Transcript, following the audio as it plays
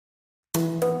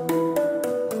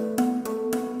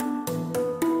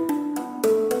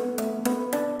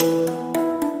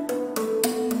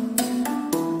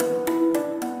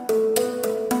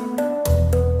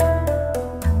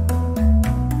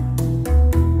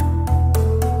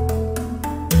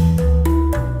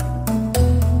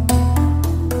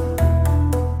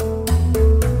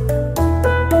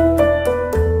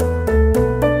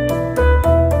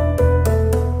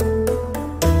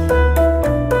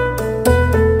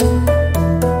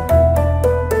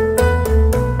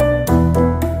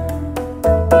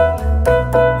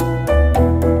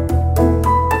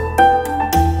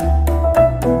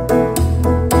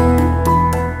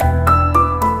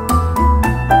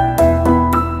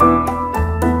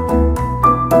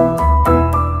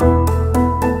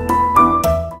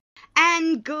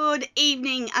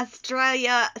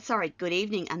good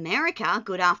evening America,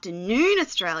 good afternoon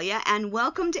Australia, and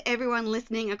welcome to everyone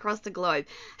listening across the globe.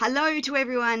 Hello to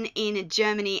everyone in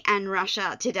Germany and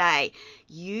Russia today.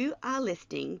 You are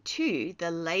listening to the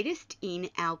latest in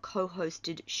our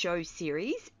co-hosted show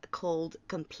series called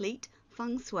Complete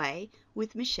Feng Shui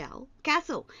with Michelle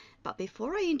Castle. But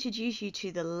before I introduce you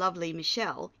to the lovely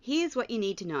Michelle, here's what you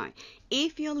need to know.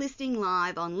 If you're listening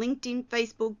live on LinkedIn,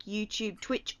 Facebook, YouTube,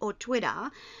 Twitch, or Twitter,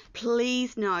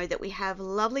 please know that we have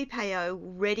lovely Payo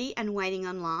ready and waiting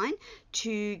online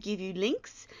to give you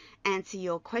links, answer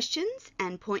your questions,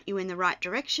 and point you in the right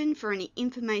direction for any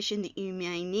information that you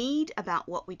may need about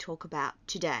what we talk about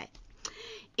today.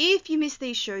 If you miss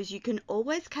these shows, you can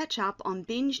always catch up on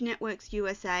Binge Networks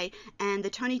USA and the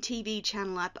Tony TV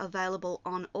channel app, available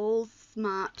on all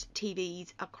smart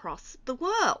TVs across the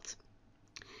world.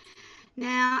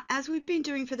 Now, as we've been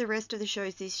doing for the rest of the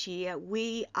shows this year,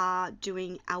 we are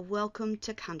doing a Welcome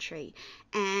to Country,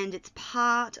 and it's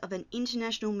part of an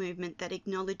international movement that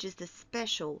acknowledges the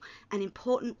special and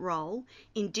important role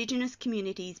Indigenous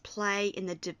communities play in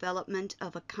the development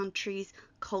of a country's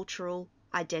cultural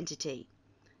identity.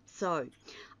 So,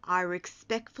 I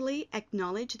respectfully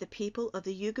acknowledge the people of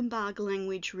the Yugambeh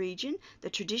language region, the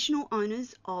traditional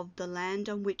owners of the land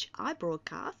on which I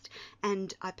broadcast,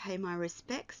 and I pay my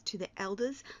respects to the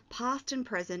elders, past and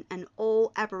present, and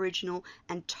all Aboriginal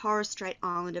and Torres Strait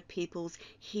Islander peoples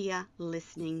here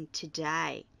listening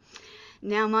today.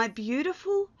 Now, my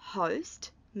beautiful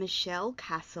host, Michelle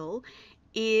Castle,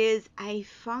 is a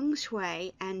feng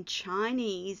shui and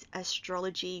Chinese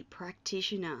astrology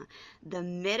practitioner. The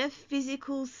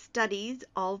metaphysical studies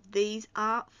of these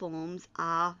art forms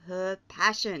are her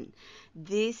passion.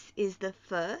 This is the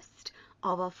first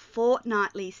of a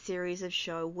fortnightly series of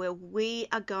show where we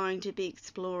are going to be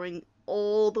exploring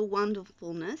all the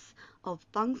wonderfulness of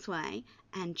feng shui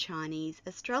and Chinese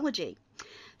astrology.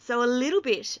 So a little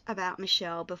bit about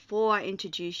Michelle before I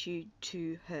introduce you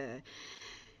to her.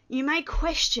 You may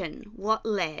question what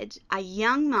led a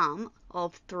young mum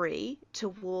of 3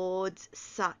 towards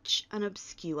such an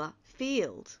obscure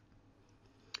field.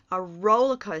 A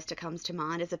roller coaster comes to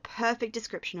mind as a perfect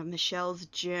description of Michelle's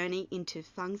journey into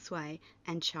feng shui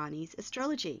and Chinese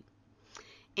astrology.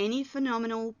 Any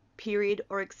phenomenal period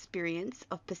or experience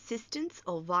of persistence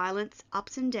or violence,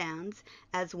 ups and downs,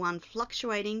 as one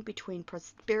fluctuating between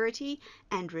prosperity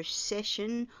and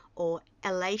recession, or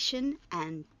elation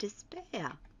and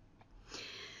despair.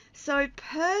 So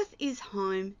Perth is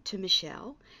home to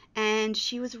Michelle, and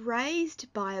she was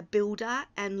raised by a builder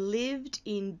and lived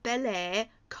in Belair,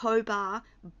 Cobar,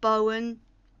 Bowen,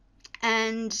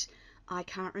 and I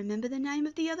can't remember the name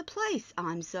of the other place.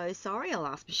 I'm so sorry. I'll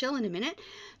ask Michelle in a minute.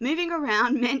 Moving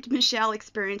around meant Michelle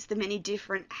experienced the many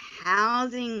different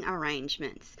housing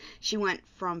arrangements. She went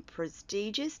from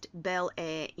prestigious Bel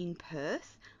Air in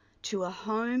Perth to a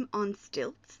home on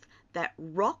stilts that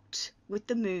rocked with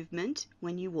the movement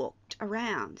when you walked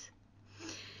around.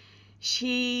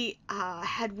 She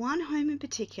had one home in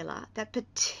particular that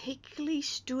particularly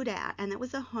stood out, and that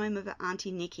was the home of her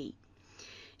Auntie Nikki.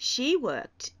 She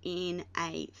worked in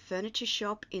a furniture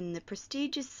shop in the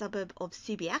prestigious suburb of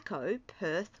Subiaco,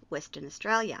 Perth, Western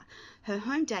Australia. Her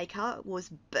home decor was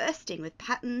bursting with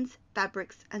patterns,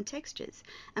 fabrics and textures,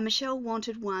 and Michelle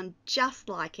wanted one just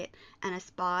like it and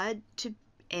aspired to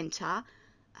enter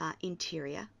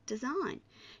interior design.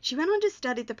 She went on to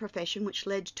study the profession, which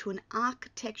led to an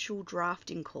architectural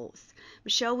drafting course.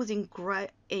 Michelle was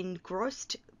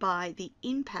engrossed by the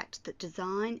impact that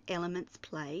design elements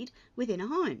played within a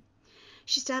home.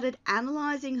 She started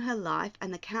analysing her life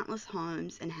and the countless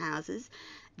homes and houses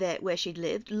where she'd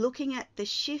lived, looking at the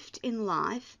shift in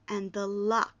life and the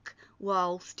luck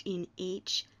whilst in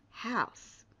each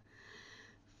house.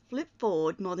 Flip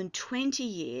forward more than 20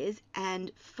 years and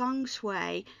feng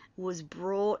shui was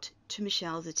brought to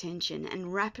Michelle's attention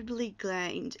and rapidly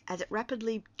gained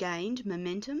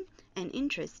momentum and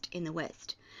interest in the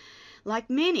West. Like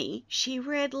many, she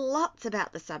read lots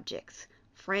about the subjects.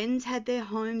 Friends had their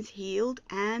homes healed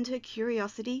and her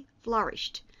curiosity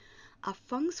flourished. A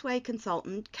feng shui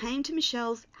consultant came to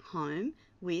Michelle's home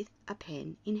with a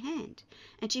pen in hand,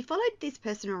 and she followed this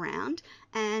person around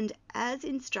and as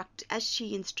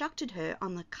she instructed her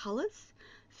on the colours,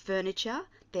 furniture,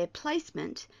 their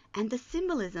placement and the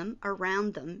symbolism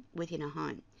around them within a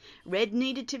home. Red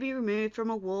needed to be removed from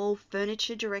a wall,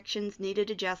 furniture directions needed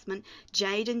adjustment,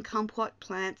 jade and kumquat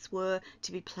plants were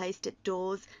to be placed at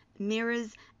doors,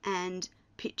 mirrors and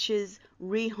pictures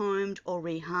rehomed or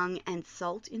rehung, and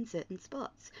salt in certain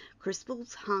spots.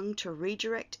 Crystals hung to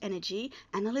redirect energy,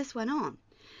 and the list went on.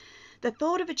 The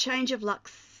thought of a change of luck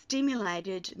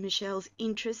stimulated Michelle's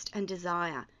interest and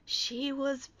desire. She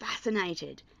was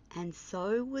fascinated, and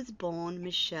so was born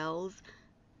Michelle's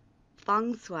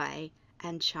feng shui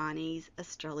and Chinese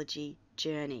astrology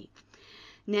journey.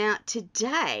 Now,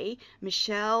 today,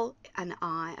 Michelle and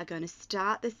I are going to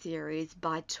start the series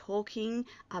by talking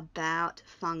about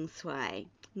feng shui.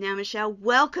 Now, Michelle,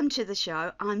 welcome to the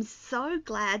show. I'm so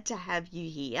glad to have you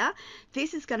here.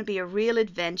 This is going to be a real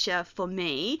adventure for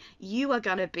me. You are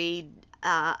going to be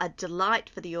a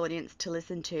delight for the audience to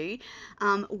listen to.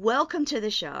 Welcome to the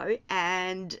show,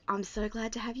 and I'm so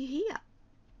glad to have you here.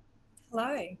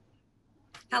 Hello.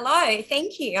 Hello,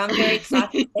 thank you. I'm very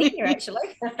excited to be here,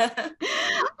 actually.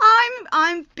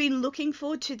 I've been looking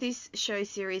forward to this show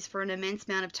series for an immense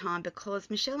amount of time because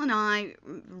Michelle and I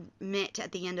met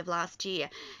at the end of last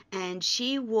year, and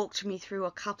she walked me through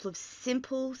a couple of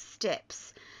simple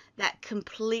steps that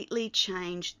completely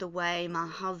changed the way my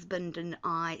husband and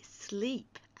I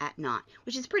sleep at night,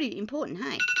 which is pretty important,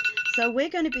 hey? So we're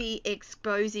going to be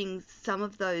exposing some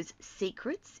of those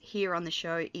secrets here on the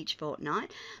show each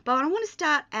fortnight. But I want to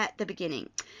start at the beginning.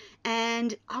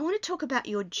 And I want to talk about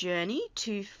your journey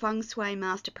to Feng Shui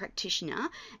Master Practitioner.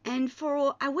 And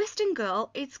for a Western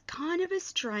girl, it's kind of a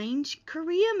strange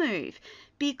career move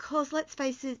because, let's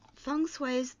face it, Feng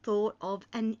Shui is thought of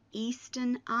an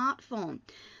Eastern art form.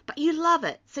 But you love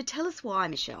it. So tell us why,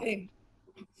 Michelle.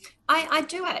 I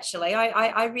do actually.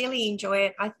 I really enjoy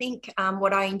it. I think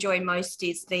what I enjoy most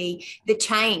is the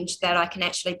change that I can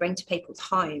actually bring to people's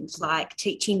homes, like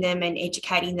teaching them and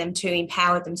educating them to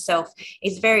empower themselves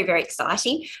is very, very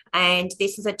exciting. And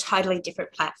this is a totally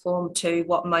different platform to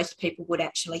what most people would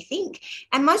actually think.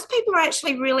 And most people are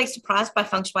actually really surprised by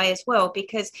Feng Shui as well,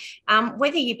 because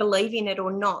whether you believe in it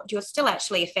or not, you're still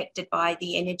actually affected by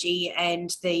the energy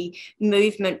and the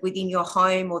movement within your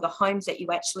home or the homes that you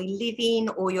actually live in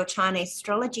or your Chinese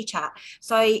astrology chart.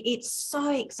 So it's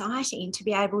so exciting to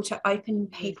be able to open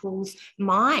people's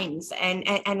minds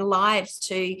and lives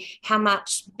to how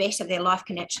much better their life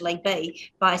can actually be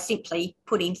by simply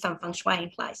putting some feng shui in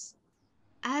place.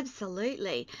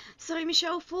 Absolutely. So,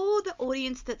 Michelle, for the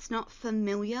audience that's not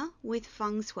familiar with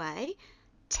feng shui,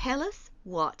 tell us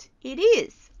what it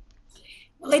is.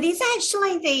 Well, it is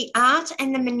actually the art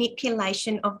and the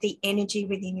manipulation of the energy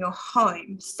within your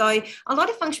home. So a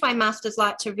lot of feng shui masters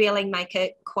like to really make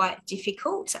it quite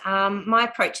difficult. My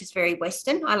approach is very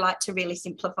Western. I like to really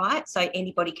simplify it so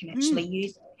anybody can actually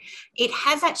use it. It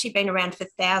has actually been around for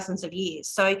thousands of years.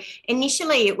 So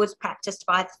initially it was practiced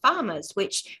by the farmers,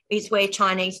 which is where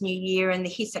Chinese New Year and the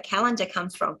Hissa calendar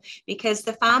comes from, because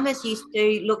the farmers used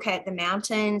to look at the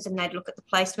mountains and they'd look at the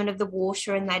placement of the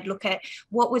water and they'd look at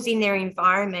what was in their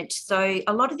environment. So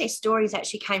a lot of their stories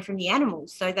actually came from the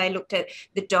animals. So they looked at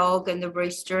the dog and the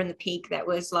rooster and the pig that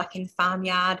was like in the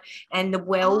farmyard, and the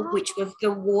well, which was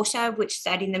the water which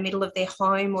sat in the middle of their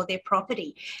home or their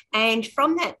property. And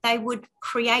from that, they would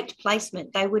create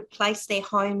placement. They would place their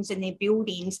homes and their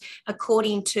buildings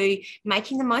according to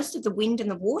making the most of the wind and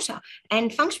the water.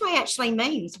 And feng shui actually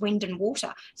means wind and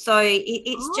water. So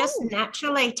it's just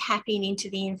naturally tapping into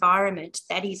the environment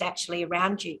that is actually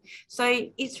around you. So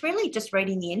it's really just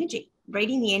reading the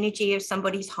energy of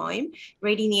somebody's home,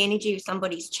 reading the energy of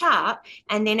somebody's chart,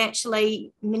 and then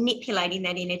actually manipulating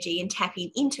that energy and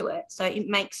tapping into it so it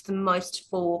makes the most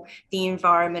for the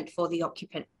environment for the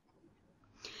occupant.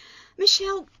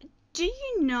 Michelle, do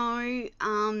you know,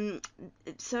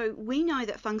 so we know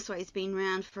that feng shui has been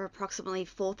around for approximately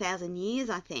 4,000 years,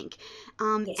 I think,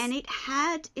 Yes. and it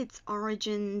had its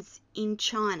origins in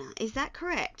China. Is that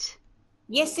correct?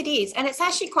 Yes, it is. And it's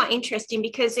actually quite interesting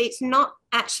because it's not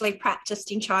actually practiced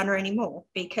in China anymore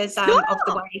because of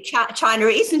the way China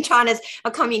is, and China's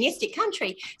a communistic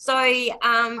country. So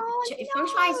feng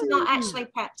shui is not actually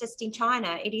practiced in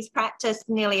China. It is practiced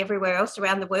nearly everywhere else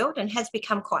around the world and has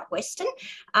become quite Western.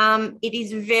 It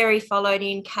is very followed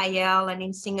in KL and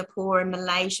in Singapore and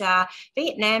Malaysia.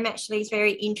 Vietnam actually is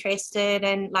very interested,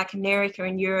 and like America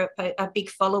and Europe are big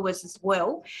followers as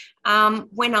well.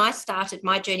 When I started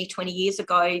my journey 20 years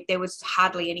ago, there was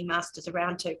hardly any masters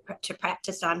around to practice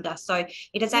under. So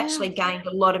it has actually gained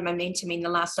a lot of momentum in the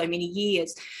last so many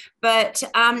years. But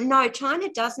no, China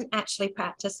doesn't actually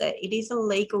practice it. It is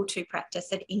illegal to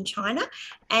practice it in China.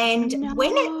 And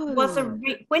when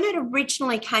it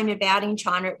originally came about in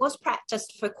China, it was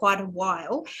practiced for quite a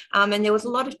while. And there was a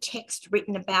lot of text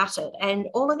written about it. And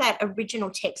all of that original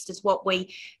text is what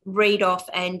we read off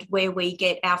and where we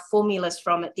get our formulas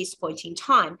from at this point in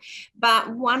time. But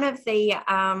one of the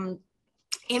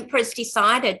emperors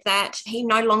decided that he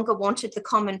no longer wanted the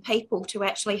common people to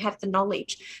actually have the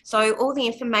knowledge. So all the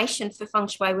information for feng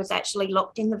shui was actually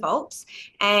locked in the vaults,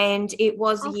 and it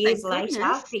was Oh, years thank later.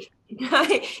 goodness.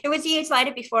 It was years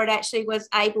later before it actually was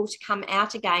able to come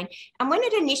out again. And when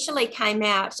it initially came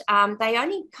out, they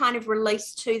only kind of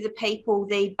released to the people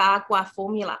the Bagua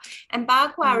formula. And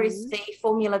Bagua is the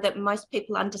formula that most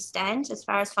people understand as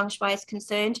far as feng shui is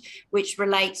concerned, which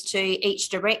relates to each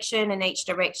direction, and each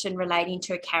direction relating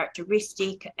to a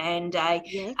characteristic and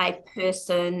a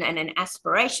person and an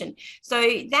aspiration. So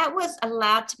that was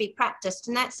allowed to be practiced.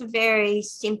 And that's a very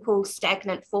simple,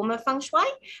 stagnant form of feng shui.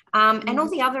 And all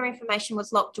the other information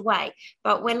was locked away.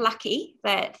 But we're lucky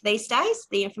that these days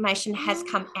the information has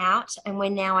come out, and we're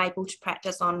now able to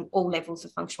practice on all levels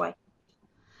of feng shui.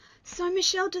 So,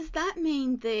 Michelle, does that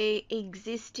mean the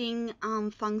existing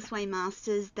feng shui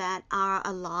masters that are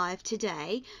alive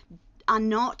today are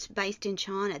not based in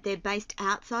China? They're based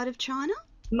outside of China?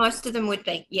 Most of them would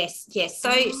be, yes.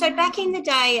 So back in the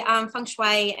day, feng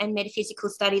shui and metaphysical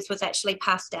studies was actually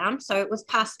passed down. So it was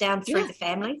passed down through the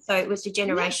family. So it was a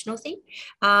generational thing,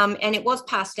 and it was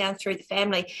passed down through the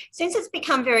family. Since it's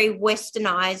become very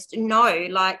westernized, no,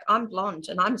 like I'm blonde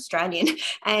and I'm Australian,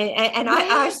 and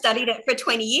I studied it for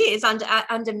 20 years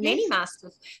under many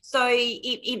masters. So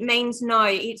it means no,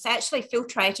 it's actually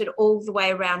filtrated all the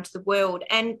way around the world,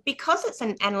 and because it's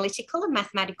an analytical and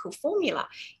mathematical formula,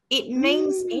 it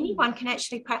means anyone can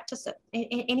actually practice it.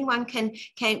 Anyone can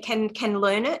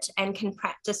learn it and can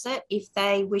practice it if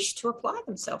they wish to apply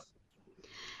themselves.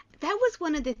 That was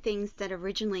one of the things that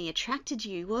originally attracted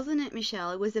you, wasn't it,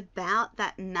 Michelle? It was about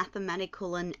that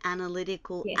mathematical and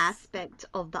analytical aspect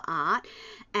of the art,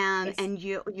 and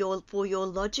for your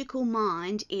logical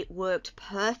mind, it worked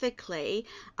perfectly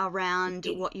around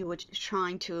what you were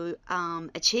trying to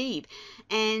achieve.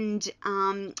 And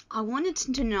I wanted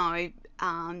to know,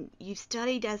 you've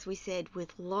studied, as we said,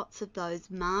 with lots of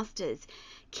those masters.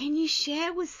 Can you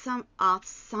share with some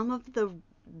of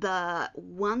the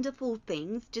wonderful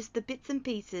things, just the bits and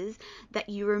pieces that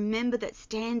you remember that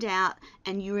stand out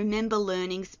and you remember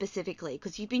learning specifically?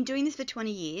 Because you've been doing this for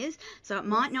 20 years, so it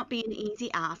might not be an easy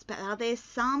ask, but are there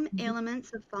some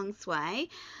elements of feng shui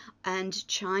and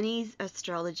Chinese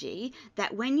astrology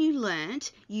that when you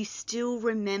learnt, you still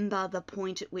remember the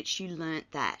point at which you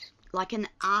learnt that? Like an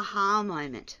aha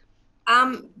moment?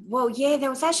 There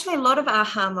was actually a lot of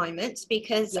aha moments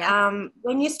because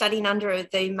when you're studying under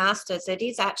the masters, it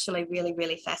is actually really,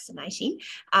 really fascinating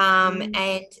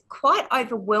and quite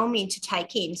overwhelming to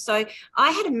take in. So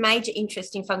I had a major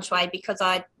interest in feng shui because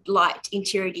I liked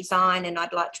interior design and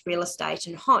I'd liked real estate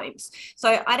and homes.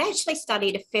 So I'd actually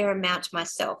studied a fair amount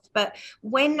myself. But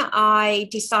when I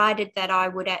decided that I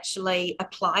would actually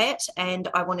apply it and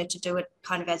I wanted to do it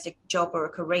kind of as a job or a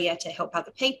career to help other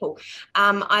people,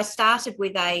 I started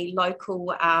with a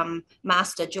local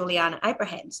master, Juliana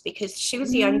Abrahams, because she was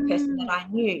the only person that I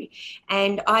knew.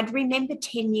 And I'd remember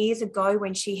 10 years ago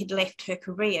when she had left her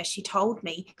career, she told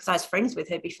me, because I was friends with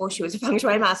her before she was a feng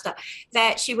shui master,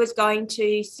 that she was going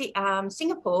to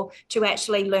Singapore to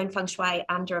actually learn feng shui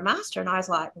under a master. And I was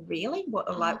like, really?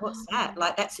 What's that?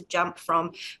 Like, that's a jump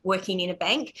from working in a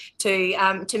bank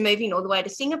to moving all the way to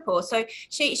Singapore. So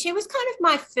she was kind of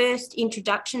my first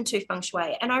introduction to feng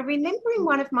shui. And I remember in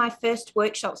one of my first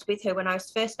workshops with her when I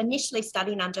was first initially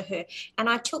studying under her, and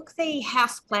I took the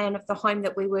house plan of the home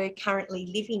that we were currently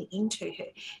living into her.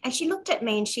 And she looked at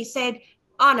me and she said,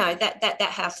 oh no, that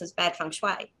house is bad feng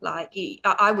shui. Like,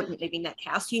 I wouldn't live in that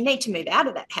house. You need to move out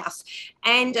of that house.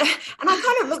 And I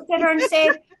kind of looked at her and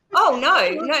said, oh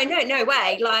no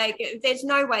way. Like, there's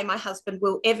no way my husband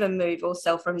will ever move or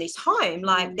sell from this home.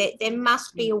 Like, there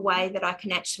must be a way that I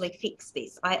can actually fix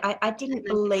this. I didn't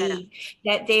believe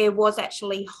that there was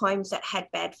actually homes that had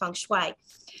bad feng shui.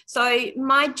 So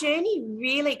my journey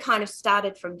really kind of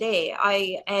started from there.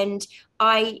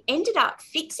 I ended up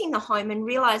fixing the home and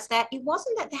realized that it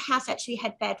wasn't that the house actually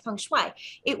had bad feng shui.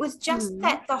 It was just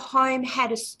that the home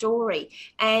had a story.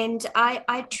 And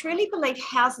I truly believe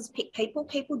houses pick people.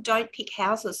 People don't pick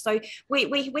houses. So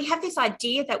we have this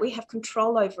idea that we have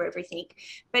control over everything.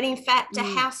 But in fact, a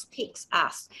house picks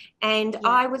us. And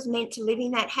I was meant to live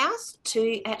in that house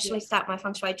to actually start my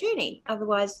feng shui journey.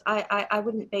 Otherwise, I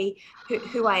wouldn't be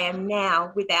who I am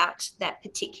now without that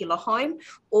particular home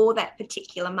or that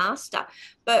particular master.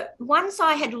 But once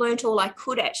I had learnt all I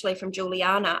could actually from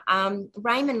Juliana,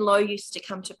 Raymond Lowe used to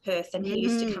come to Perth and he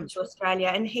used to come to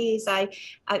Australia, and he is a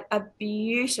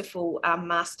beautiful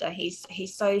master. He's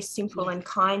so simple and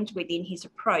kind within his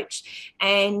approach.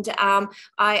 And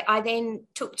I then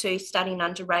took to studying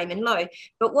under Raymond Lowe.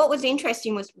 But what was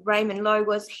interesting was Raymond Lowe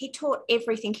he taught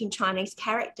everything in Chinese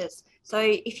characters. So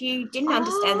if you didn't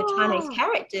understand the Chinese Oh,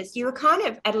 characters, you were kind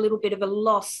of at a little bit of a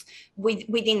loss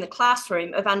within the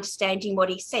classroom of understanding what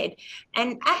he said.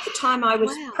 And at the time, I was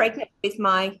wow. pregnant with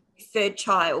my third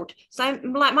child, so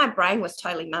like my brain was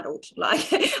totally muddled. Like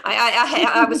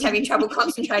I was having trouble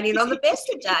concentrating on the best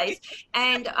of days.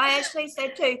 And I actually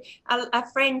said to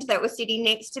a friend that was sitting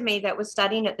next to me that was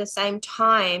studying at the same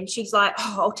time, she's like,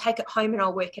 oh, I'll take it home and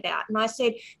I'll work it out. And I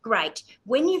said, great,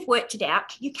 when you've worked it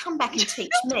out, you come back and teach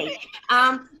me.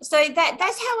 So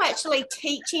that's how actually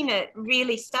teaching it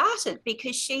really started,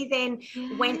 because she then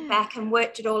went Yeah. back and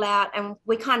worked it all out, and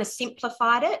we kind of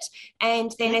simplified it.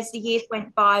 And then Yeah. as the years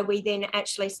went by, we then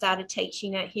actually started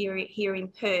teaching it here in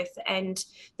Perth, and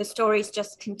the stories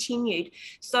just continued.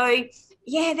 So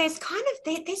yeah, there's kind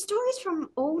of there's stories from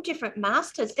all different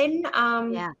masters. Then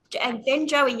Yeah. and then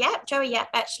Joey Yap. Joey Yap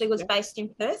actually was based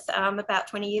in Perth about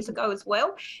 20 years ago as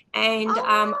well. And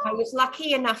I Oh, was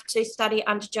lucky enough to study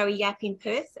under Joey Yap in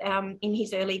Perth in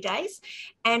his early days.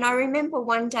 And I remember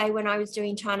one day when I was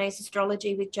doing Chinese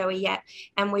astrology with Joey Yap,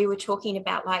 and we were talking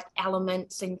about like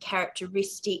elements and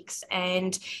characteristics,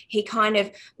 and he kind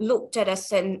of looked at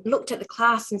us and looked at the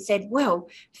class and said, well,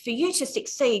 for you to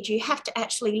succeed, you have to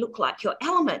actually look like your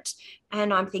element.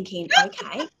 And I'm thinking,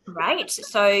 okay, great.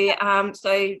 So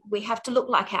we have to look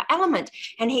like our element.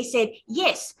 And he said,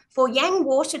 yes, for yang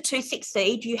water to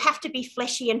succeed, you have to be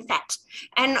fleshy and fat.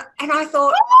 And I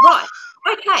thought, right,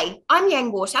 okay, I'm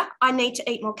yang water. I need to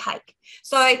eat more cake.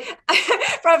 So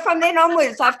from then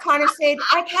onwards, I've kind of said,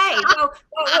 okay, well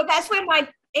that's where my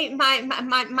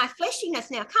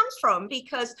fleshiness now comes from,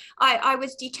 because I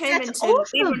was that's determined to live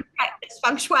and awesome. practice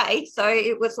feng shui. So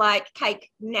it was like cake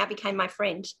now became my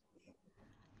friend.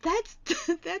 That's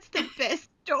that's the best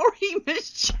story,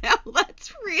 Michelle.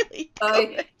 That's really So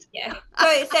good. yeah. So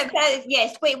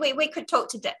yes, we could talk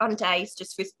on days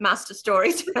just with master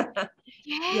stories.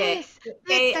 Yeah, Yes,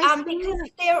 they because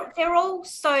sound. they're all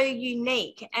so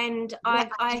unique, and Yeah, I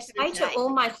I was going say to to say. all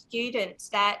my students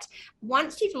that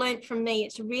once you've learned from me,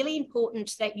 it's really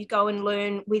important that you go and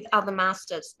learn with other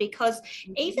masters, because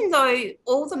Mhm. even though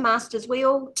all the masters, we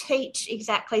all teach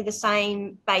exactly the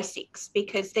same basics,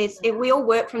 because we all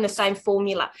work from the same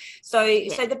formula.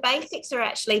 Yeah. So the basics are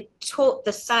actually taught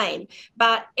the same,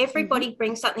 but Hmm. everybody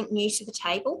brings something new to the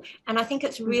table. And I think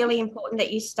it's Hmm. really important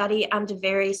that you study under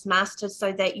various masters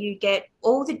so that you get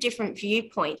all the different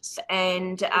viewpoints,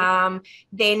 and Yeah.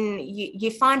 then you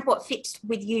find what fits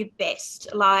with you best.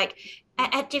 Like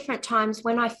at different times,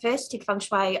 when I first did feng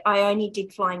shui, I only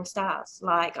did flying stars.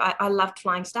 Like I loved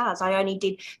flying stars. I only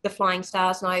did the flying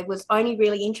stars, and I was only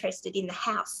really interested in the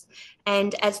house.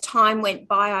 And as time went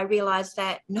by, I realized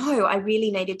that no, I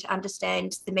really needed to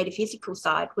understand the metaphysical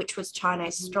side, which was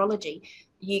Chinese Hmm. astrology.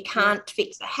 You Yeah. can't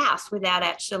fix a house without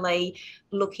actually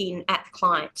looking at the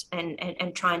client,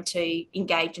 and trying to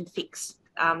engage and fix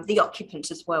the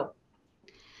occupant as well.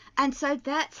 And so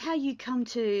that's how you come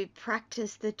to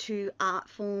practice the two art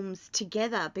forms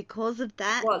together because of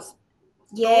that Was.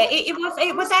 Yeah, thought.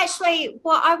 it was actually,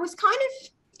 well, I was kind of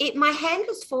my hand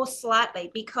was forced slightly,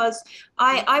 because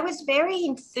Yeah. I was very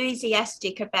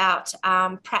enthusiastic about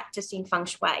practicing feng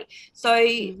shui. So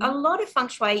a Hmm. lot of feng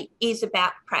shui is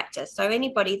about practice. So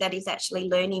anybody that is actually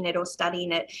learning it or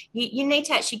studying it, you need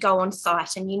to actually go on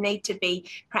site, and you need to be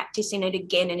practicing it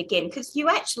again and again, because you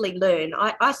actually learn.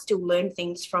 I still learn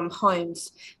things from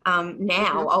homes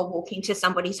now. Hmm. I'll walk into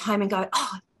somebody's home and go,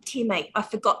 oh, dear me, I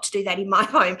forgot to do that in my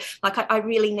home. Like I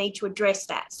really need to address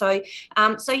that. So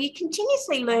you're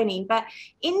continuously learning. But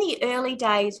in the early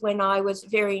days, when I was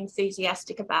very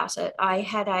enthusiastic about it, I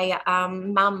had a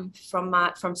mum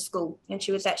from school, and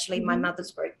she was actually my Hmm.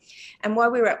 mother's group. And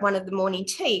while we were at one of the morning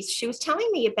teas, she was telling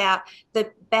me about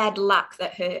the bad luck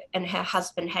that her and her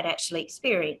husband had actually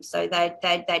experienced. So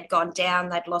they'd gone down,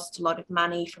 they'd lost a lot of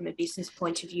money from a business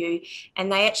point of view,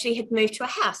 and they actually had moved to a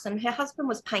house, and her husband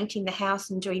was painting the house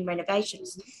and doing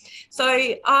renovations.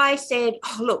 So I said,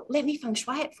 oh, look, let me feng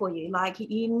shui it for you. Like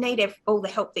you need all the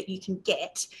help that you can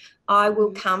get. I will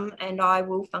Hmm. come and I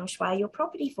will feng shui your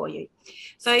property for you.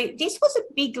 So this was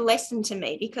a big lesson to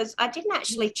me, because I didn't Yeah.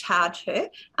 actually charge her.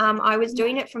 I was No.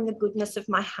 doing it from the goodness of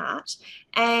my heart.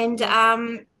 And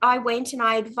Yeah. I went and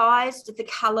I advised the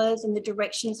colours and the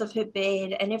directions of her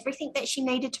bed and everything that she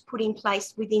needed to put in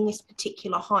place within this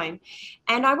particular home.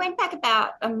 And I went back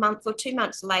about a month or 2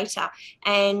 months later,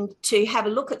 and to have a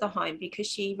look at the home, because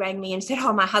she rang me and said,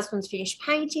 oh, my husband's finished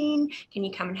painting. Can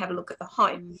you come and have a look at the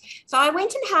home? Mm. So I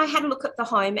went and I had a look at the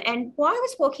home. And while I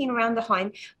was walking around the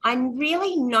home, I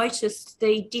really noticed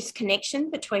the disconnection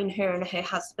between her and her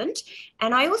husband.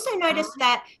 And I also Ah. noticed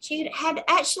that she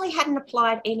hadn't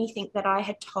applied anything that I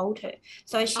had told her.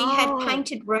 So she had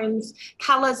painted rooms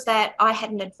colours that I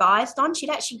hadn't advised on. She'd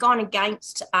actually gone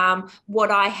against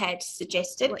what I had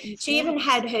suggested. She even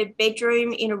had her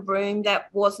bedroom in a room that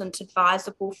wasn't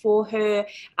advisable for her.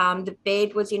 The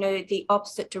bed was in the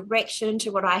opposite direction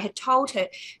to what I had told her.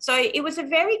 So it was a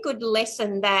very good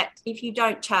lesson that if you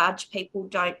don't charge, people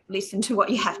don't listen to what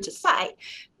you have to say.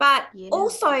 But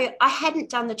also, I hadn't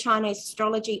done the Chinese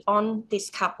astrology on this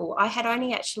couple. I had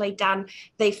only actually done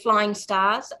the flying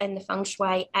stars and the feng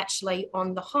shui actually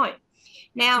on the home.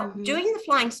 Now, doing the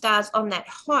flying stars on that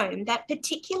home, that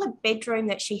particular bedroom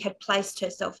that she had placed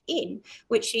herself in,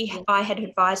 which I had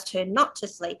advised her not to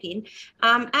sleep in,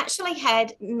 actually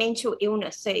had mental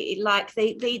illness. So, like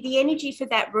the energy for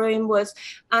that room was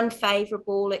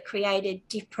unfavourable. It created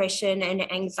depression and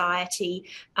anxiety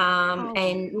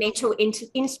and mental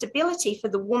instability for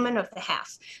the woman of the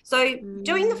house. So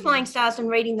doing the flying stars and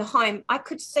reading the home, I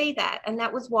could see that. And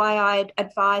that was why I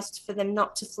advised for them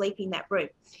not to sleep in that room.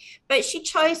 But she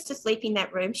chose to sleep in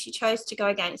that room. She chose to go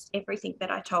against everything that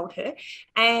I told her.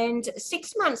 And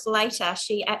 6 months later,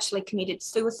 she actually committed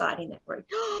suicide in that room,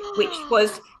 which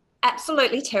was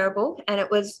absolutely terrible. And it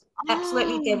was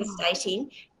absolutely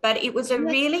devastating. But it was a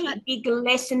really big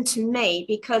lesson to me,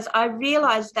 because I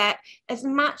realised that as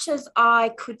much as I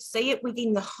could see it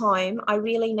within the home, I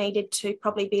really needed to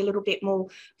probably be a little bit more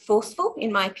forceful,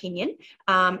 in my opinion,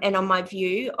 and on my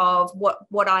view of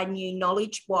what I knew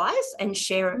knowledge-wise, and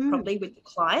share it probably with the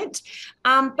client.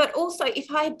 But also,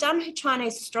 if I had done her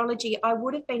Chinese astrology, I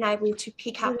would have been able to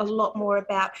pick up a lot more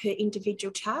about her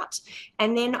individual chart,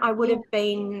 and then I would have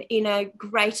been in a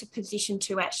greater position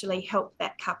to actually help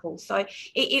that couple. So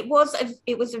it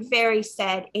was a very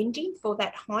sad ending for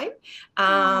that home,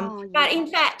 but in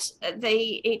fact,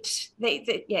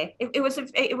 it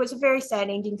was a very sad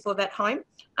ending for that home.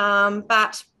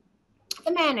 But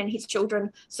the man and his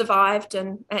children survived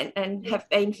and have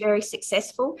been very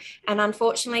successful. And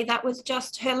unfortunately, that was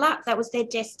just her luck. That was their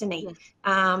destiny.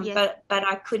 But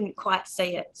I couldn't quite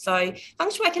see it. So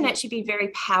feng shui can actually be very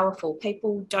powerful.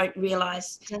 People don't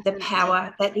realise the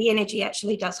power that the energy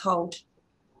actually does hold.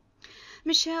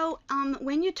 Michelle,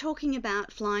 when you're talking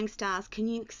about flying stars, can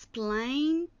you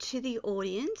explain to the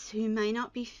audience who may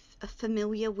not be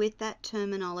familiar with that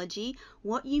terminology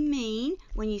what you mean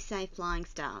when you say flying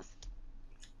stars?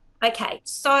 Okay,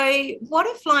 so what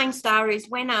a flying star is,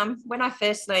 when I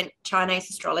first learned Chinese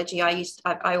astrology, I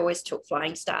always took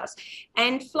flying stars.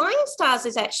 And flying stars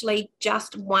is actually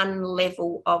just one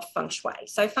level of feng shui.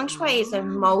 So feng shui is a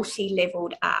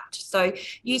multi-leveled art. So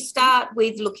you start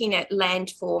with looking at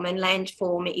landform, and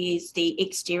landform is the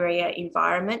exterior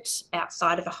environment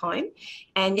outside of a home.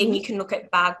 And then you can look at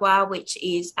bagua, which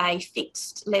is a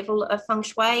fixed level of feng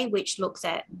shui, which looks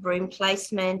at room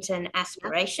placement and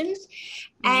aspirations.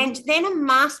 And then a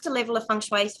master level of feng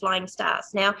shui is flying stars.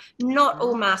 Now, not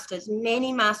all masters,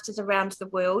 many masters around the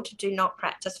world do not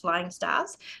practice flying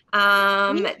stars.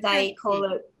 They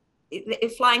call it,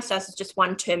 flying stars is just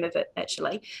one term of it,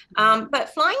 actually.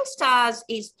 But flying stars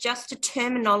is just a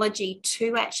terminology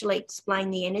to actually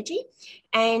explain the energy.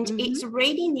 And it's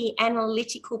reading the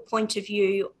analytical point of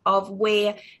view of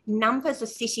where numbers are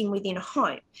sitting within a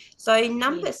home. So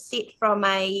numbers sit from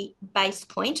a base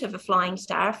point of a flying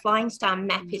star. A flying star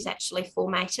map is actually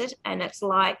formatted, and it's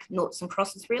like noughts and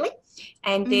crosses, really.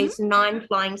 And there's 9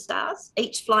 flying stars.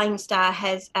 Each flying star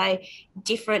has a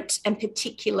different and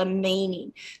particular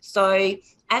meaning. So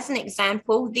as an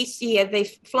example, this year, the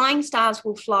flying stars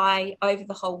will fly over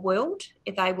the whole world.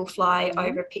 They will fly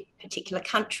over a particular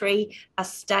country, a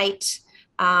state,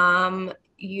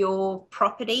 your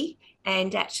property,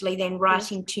 and actually then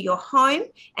right into your home.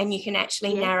 And you can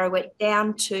actually narrow it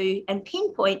down to and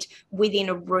pinpoint within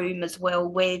a room as well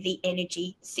where the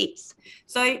energy sits.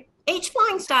 So each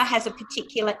flying star has a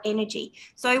particular energy.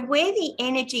 So where the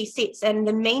energy sits and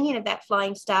the meaning of that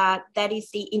flying star, that is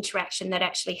the interaction that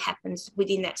actually happens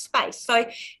within that space. So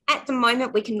at the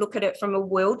moment, we can look at it from a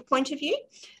world point of view.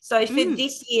 So for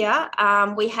this year,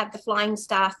 we have the flying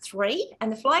star 3,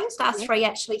 and the flying star 3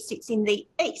 actually sits in the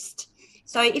east.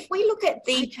 So if we look at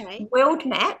the world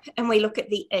map and we look at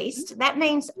the east, that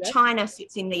means China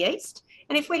sits in the east.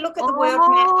 And if we look at the world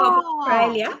map of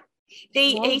Australia, the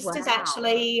east is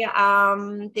actually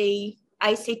the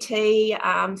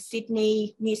ACT,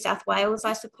 Sydney, New South Wales,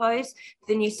 I suppose,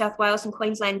 the New South Wales and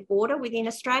Queensland border within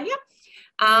Australia.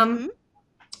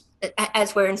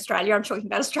 As we're in Australia, I'm talking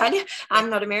about Australia,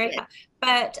 not America.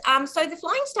 But so the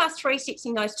flying star 3 sits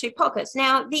in those 2 pockets.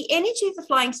 Now, the energy of the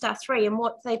flying star 3 and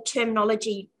what the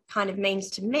terminology kind of means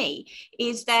to me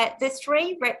is that the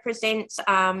 3 represents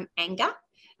anger,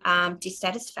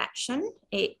 dissatisfaction.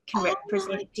 It can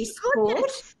represent discord.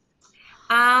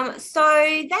 So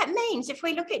that means if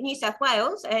we look at New South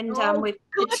Wales, and we've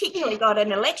particularly got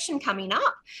an election coming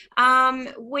up,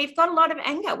 we've got a lot of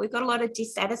anger, we've got a lot of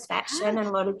dissatisfaction and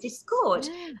a lot of discord.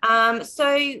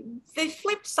 So the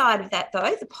flip side of that,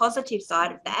 though, the positive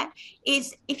side of that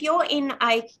is if you're in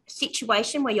a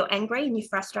situation where you're angry and you're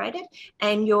frustrated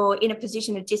and you're in a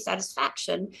position of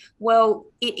dissatisfaction, well,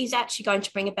 it is actually going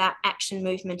to bring about action,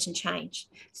 movement and change.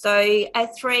 So a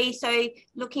 3, so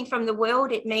looking from the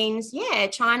world, it means,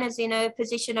 China's in a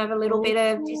position of a little bit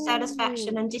of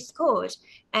dissatisfaction and discord.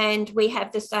 And we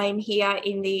have the same here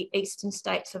in the eastern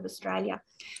states of Australia.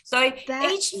 So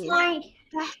fascinating.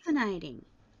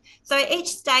 So each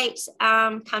state,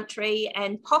 country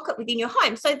and pocket within your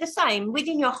home. So the same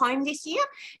within your home this year,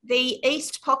 the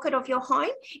east pocket of your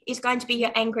home is going to be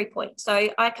your angry point. So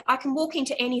I can walk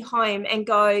into any home and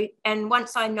go, and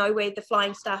once I know where the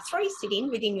Flying Star 3 sit in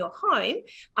within your home,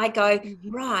 I go,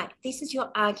 right, this is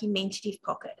your argumentative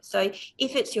pocket. So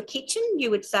if it's your kitchen, you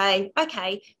would say,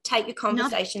 okay, take your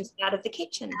conversations out of the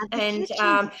kitchen.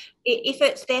 If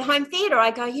it's their home theatre,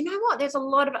 I go, you know what, there's a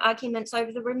lot of arguments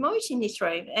over the remote in this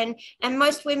room. And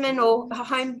most women or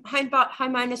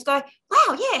homeowners go,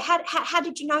 wow, yeah, how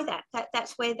did you know that?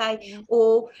 That's where they,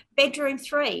 or bedroom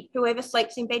 3, whoever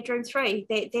sleeps in bedroom 3,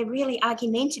 they're really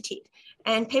argumentative.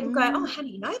 And people go, oh, how do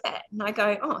you know that? And I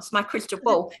go, oh, it's my crystal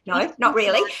ball. No, not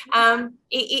really.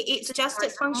 It's just,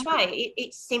 it's feng shui.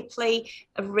 It's simply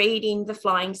reading the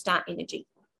Flying Star energy.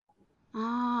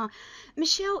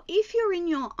 Michelle, if you're in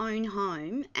your own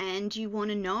home and you want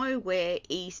to know where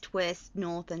east, west,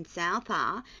 north and south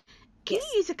are, can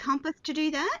you use a compass to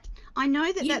do that? I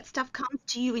know that that stuff comes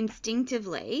to you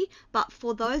instinctively, but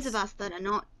for those of us that are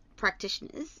not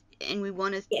practitioners and we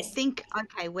want to think,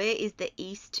 okay, where is the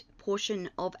east portion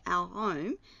of our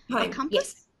home? A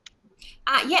compass?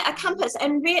 A compass.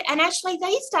 And actually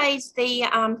these days, the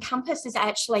compass is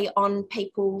actually on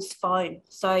people's phone.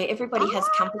 So everybody has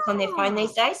a compass on their phone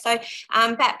these days. So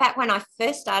back when I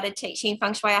first started teaching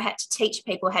feng shui, I had to teach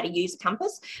people how to use a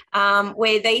compass,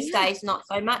 where these days not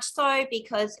so much so,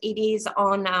 because it is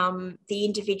on the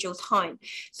individual's home.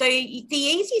 So the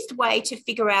easiest way to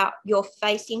figure out your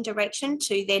facing direction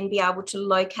to then be able to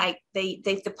locate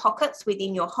the pockets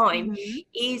within your home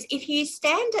is if you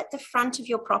stand at the front of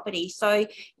your property. So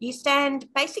you stand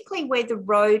basically where the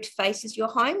road faces your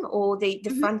home, or the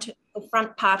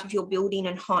front part of your building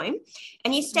and home,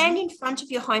 and you stand in front of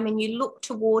your home and you look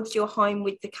towards your home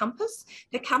with the compass.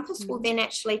 The compass will then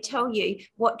actually tell you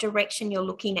what direction you're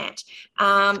looking at.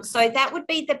 So that would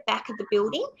be the back of the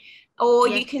building. Or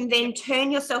you can then turn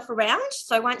yourself around.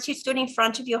 So once you stood in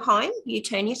front of your home, you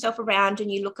turn yourself around and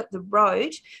you look at the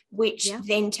road, which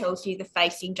then tells you the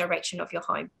facing direction of your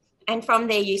home. And from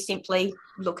there, you simply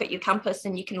look at your compass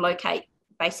and you can locate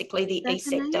basically the east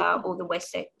sector or the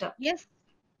west sector. Yes.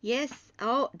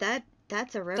 Oh,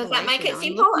 that's a revelation. Does that make it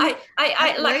simple?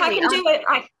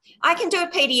 I can do a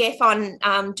PDF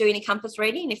on doing a compass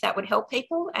reading if that would help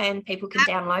people, and people can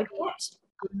download it.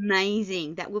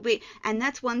 Amazing. That will be, and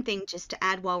that's one thing just to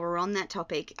add while we're on that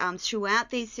topic. Throughout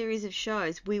these series of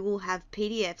shows, we will have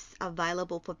PDFs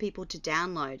available for people to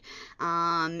download.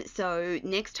 So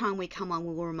next time we come on,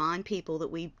 we will remind people that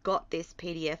we've got this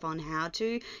PDF on how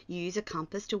to use a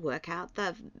compass to work out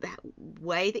the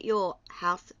way that your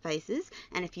house faces.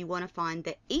 And if you want to find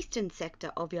the eastern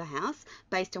sector of your house,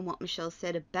 based on what Michelle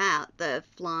said about the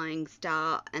Flying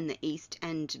Star and the east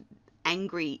and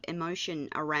angry emotion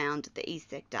around the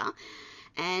east sector,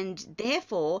 and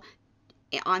therefore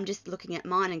I'm just looking at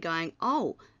mine and going,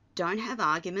 oh, don't have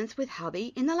arguments with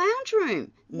hubby in the lounge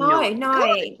room.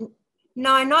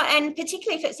 No, not, and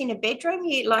particularly if it's in a bedroom,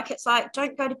 it's like,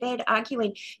 don't go to bed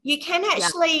arguing. You can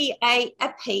actually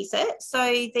appease it. So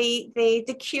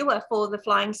the cure for the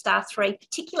Flying Star 3,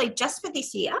 particularly just for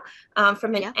this year,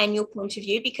 from an annual point of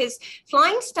view, because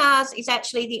Flying Stars is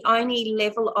actually the only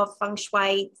level of feng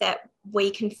shui that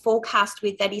we can forecast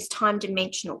with that is time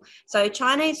dimensional. So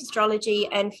Chinese astrology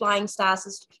and Flying Stars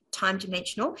is time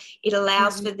dimensional. It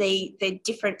allows for the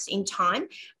difference in time,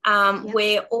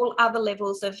 where all other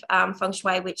levels of feng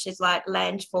shui, which is like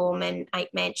landform and 8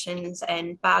 mansions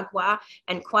and bagua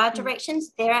and qua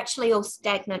directions, they're actually all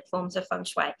stagnant forms of feng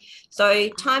shui. So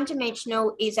time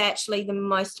dimensional is actually the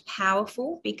most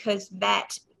powerful, because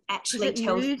that actually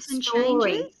tells the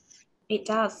story. Changes? It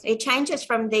does. It changes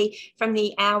from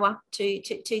the hour to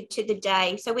the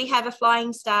day. So we have a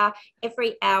Flying Star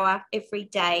every hour, every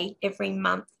day, every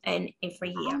month, and every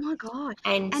year. Oh my God!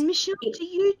 And Michelle, do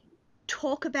you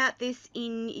talk about this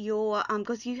in your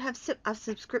because you have a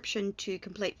subscription to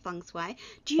Complete Feng Shui.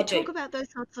 Do you I do. talk about those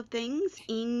sorts of things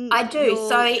in I do. your?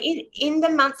 So in the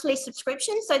monthly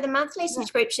subscription, so the monthly Yeah.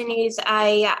 subscription is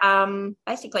a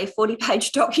basically a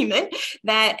 40-page document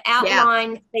that Yeah.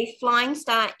 outlines the flying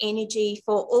star energy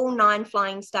for all 9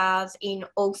 flying stars in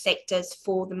all sectors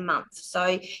for the month.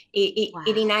 So it Wow.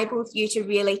 enables you to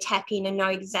really tap in and know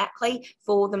exactly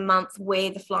for the month where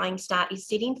the flying star is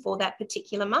sitting for that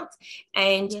particular month.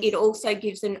 And Yes. it also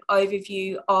gives an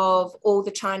overview of all the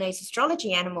Chinese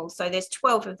astrology animals. So there's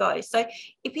 12 of those. So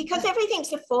because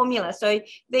everything's a formula. So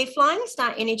the flying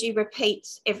star energy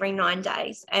repeats every 9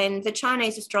 days, and the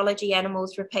Chinese astrology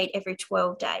animals repeat every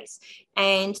 12 days.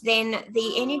 And then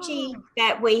the energy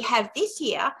that we have this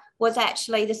year was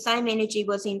actually the same energy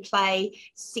was in play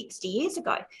 60 years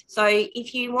ago. So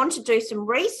if you want to do some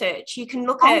research, you can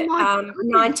look at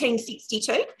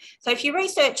 1962. So if you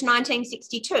research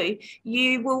 1962,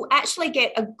 you will actually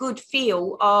get a good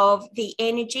feel of the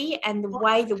energy and the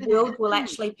way the world will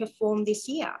actually perform this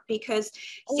year, because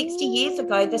 60 years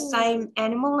ago, the same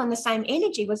animal and the same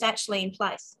energy was actually in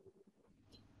place.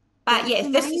 But yes,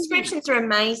 the subscriptions are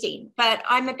amazing. But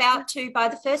I'm about to, by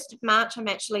the 1st of March, I'm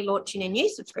actually launching a new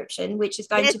subscription, which is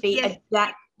going to be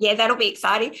that'll be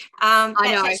exciting. That's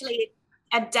actually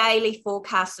a daily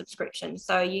forecast subscription.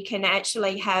 So you can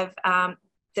actually have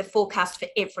the forecast for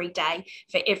every day,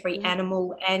 for every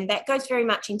animal. And that goes very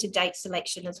much into date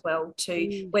selection as well,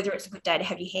 to whether it's a good day to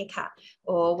have your hair cut,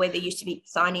 or whether you should be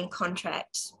signing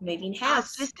contracts, moving house, I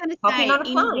was just going to hopping say, on a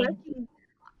plane.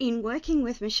 in working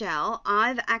with Michelle,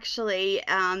 I've actually,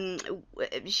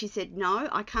 she said, no,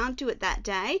 I can't do it that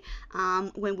day.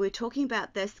 When we're talking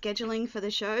about the scheduling for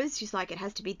the shows, she's like, it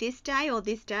has to be this day or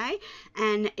this day.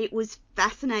 And it was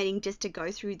fascinating just to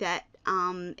go through that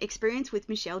experience with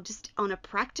Michelle, just on a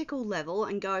practical level,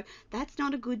 and go, that's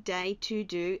not a good day to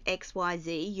do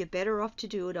XYZ. You're better off to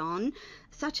do it on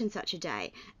such and such a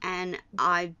day. And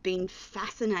I've been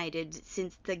fascinated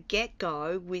since the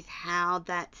get-go with how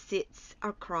that sits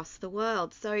across the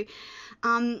world. So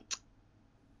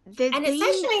it's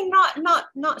actually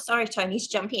not sorry, Tony, to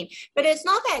jump in, but it's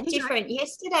not that different.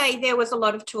 Yesterday there was a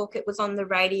lot of talk. It was on the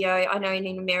radio. I know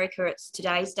in America it's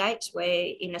today's date, where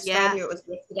in Australia it was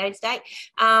yesterday's date.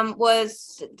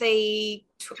 Was the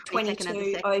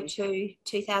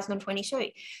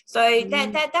 22/02/2022. So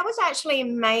that was actually a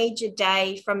major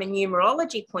day from a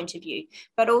numerology point of view,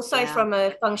 but also from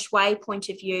a feng shui point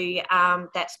of view.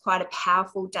 That's quite a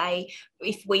powerful day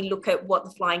if we look at what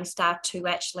the flying star 2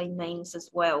 actually means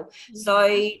as well.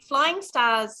 So flying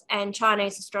stars and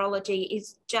Chinese astrology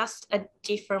is just a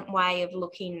different way of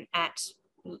looking at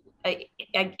it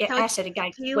against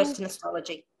Western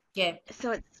astrology. Yeah.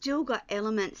 So it's still got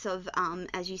elements of,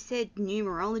 as you said,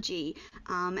 numerology,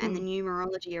 and the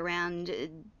numerology around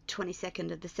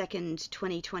 22nd of the 2nd,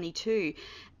 2022.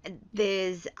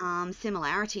 There's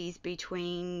similarities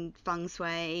between feng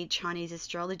shui, Chinese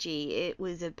astrology. It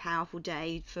was a powerful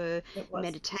day for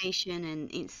meditation and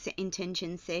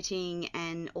intention setting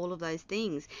and all of those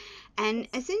things. And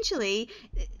essentially,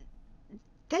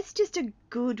 that's just a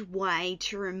good way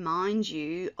to remind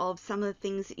you of some of the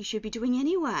things that you should be doing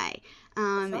anyway.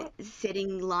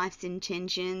 Setting life's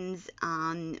intentions,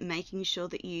 making sure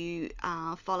that you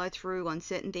follow through on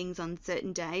certain things on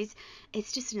certain days.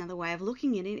 It's just another way of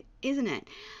looking at it, isn't it?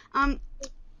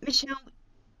 Michelle,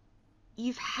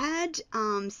 you've had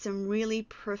some really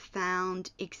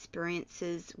profound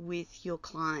experiences with your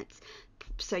clients.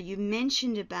 So you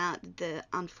mentioned about the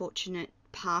unfortunate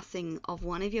passing of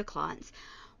one of your clients.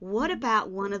 What about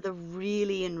one of the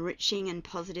really enriching and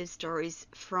positive stories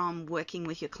from working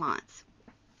with your clients?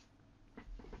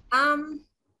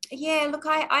 Yeah, look,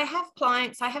 I have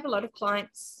clients. I have a lot of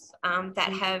clients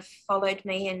that have followed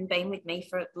me and been with me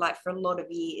for a lot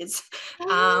of years.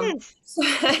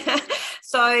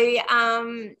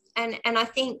 And I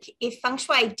think if feng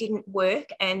shui didn't work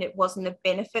and it wasn't a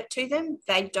benefit to them,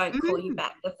 they don't call you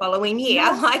back the following year.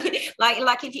 No.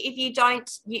 Like if you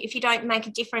don't make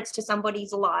a difference to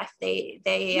somebody's life,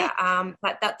 they'll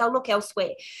look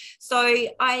elsewhere. So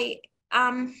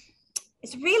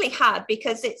it's really hard,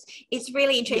 because it's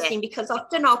really interesting, because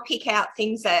often I'll pick out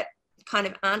things that kind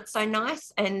of aren't so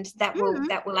nice, and that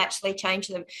will actually change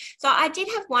them. So I did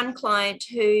have one client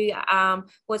who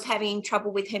was having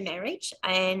trouble with her marriage,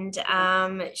 and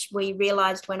we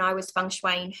realized when I was feng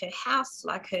shuiing her house,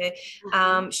 like her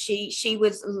she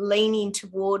was leaning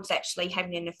towards actually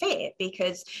having an affair,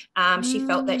 because she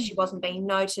felt that she wasn't being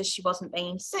noticed, she wasn't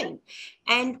being seen.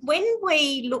 And when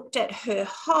we looked at her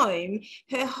home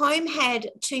had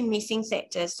 2 missing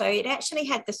sectors. So it actually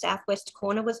had the southwest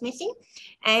corner was missing,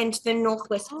 and the the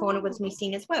northwest corner was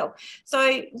missing as well.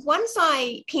 So once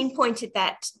I pinpointed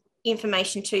that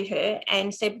information to her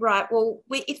and said, right, well,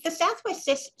 if the southwest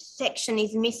section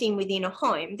is missing within a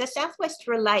home, the southwest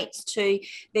relates to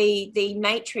the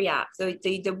matriarch,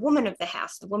 the woman of the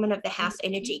house,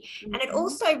 energy. And it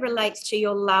also relates to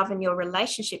your love and your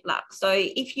relationship luck. So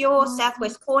if your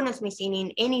southwest corner is missing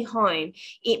in any home,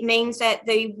 it means that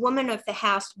the woman of the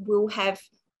house will have,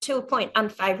 to a point,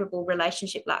 unfavorable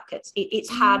relationship luck. It's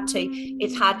hard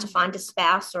to find a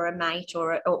spouse or a mate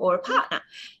or a partner.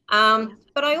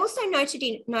 But I also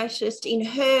noticed in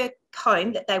her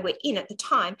home that they were in at the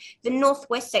time, the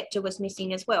northwest sector was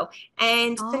missing as well.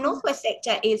 And the northwest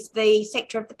sector is the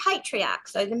sector of the patriarch,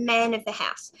 so the man of the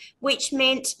house, which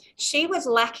meant she was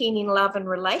lacking in love and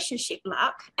relationship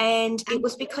luck. And it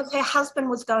was because her husband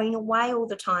was going away all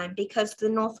the time, because the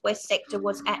northwest sector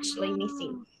was actually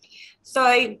missing.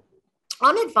 So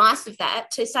on advice of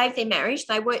that, to save their marriage,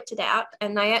 they worked it out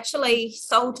and they actually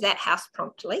sold that house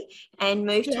promptly and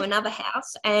moved to another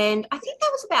house. And I think that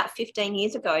was about 15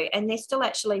 years ago, and they're still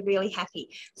actually really happy.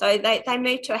 So they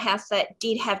moved to a house that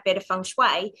did have better feng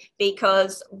shui,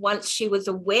 because once she was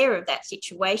aware of that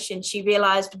situation, she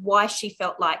realised why she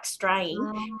felt like straying.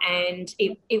 And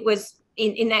it was,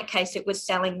 in that case, it was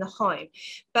selling the home.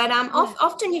 But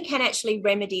often you can actually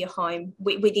remedy a home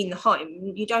within the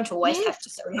home. You don't always have to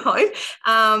sell your home.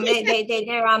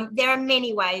 There are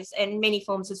many ways and many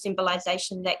forms of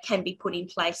symbolisation that can be put in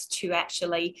place to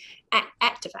actually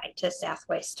activate a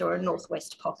southwest or a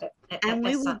northwest pocket. And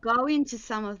we will go into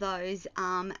some of those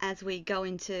as we go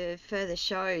into further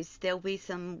shows. There'll be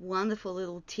some wonderful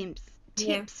little tips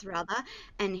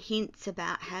and hints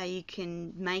about how you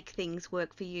can make things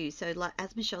work for you. So like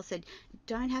as Michelle said, you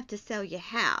don't have to sell your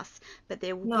house, but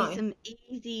there will be some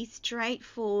easy,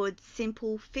 straightforward,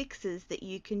 simple fixes that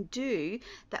you can do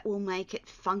that will make it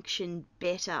function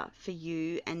better for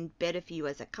you and better for you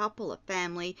as a couple, a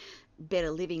family,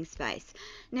 better living space.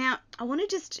 Now, I want to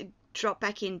just drop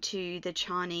back into the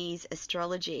Chinese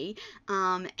astrology,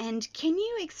 and can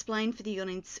you explain for the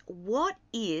audience what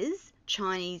is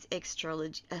Chinese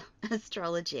astrology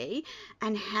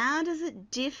and how does it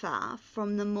differ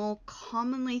from the more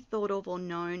commonly thought of or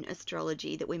known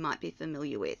astrology that we might be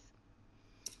familiar with?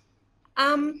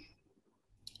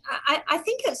 I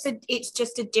think it's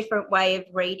just a different way of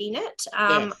reading it.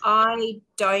 I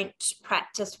don't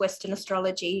practice Western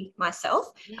astrology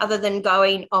myself, other than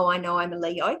going, I know I'm a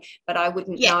Leo, but I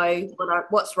wouldn't know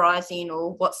what's rising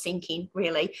or what's sinking,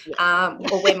 really,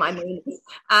 or where my moon is.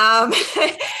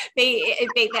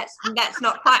 That's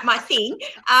not quite my thing.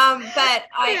 But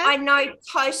I know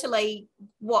totally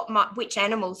which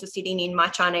animals are sitting in my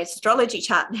Chinese astrology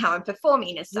chart and how I'm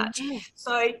performing as such.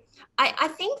 So I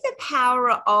think the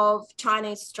power of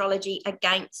Chinese astrology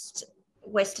against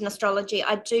Western astrology,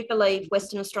 I do believe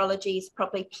Western astrology is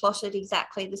probably plotted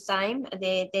exactly the same.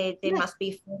 There must be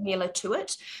a formula to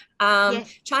it.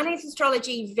 Chinese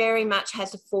astrology very much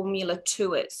has a formula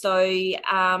to it. So,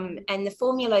 and the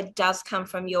formula does come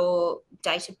from your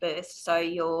date of birth, so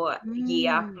your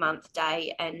year, month,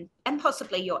 day, and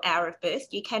possibly your hour of birth.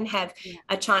 You can have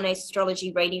a Chinese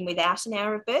astrology reading without an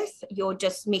hour of birth. You're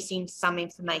just missing some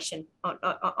information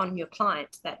on your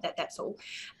client. That's all.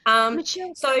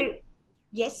 So,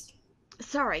 yes.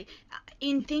 Sorry,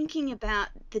 in thinking about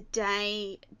the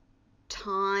day,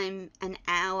 time, and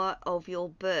hour of your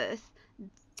birth,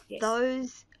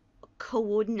 those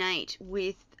coordinate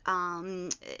with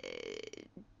times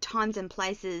and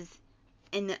places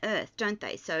in the earth, don't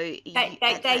they? So they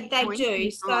do.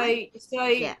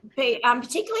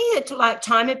 Particularly to like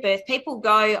time of birth, people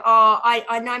go,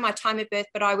 I know my time of birth,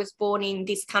 but I was born in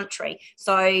this country,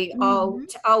 so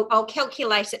I'll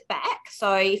calculate it back.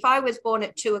 So if I was born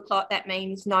at 2 o'clock, that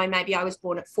means maybe I was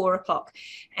born at 4 o'clock.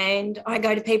 And I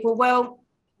go to people, well,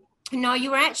 no,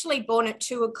 you were actually born at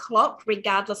 2 o'clock,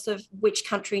 regardless of which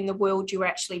country in the world you were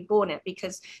actually born at,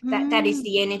 because that is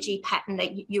the energy pattern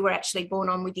that you were actually born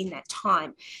on within that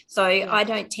time. So I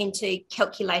don't tend to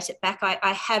calculate it back.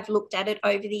 I have looked at it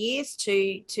over the years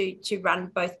to run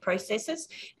both processes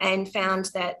and found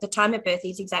that the time of birth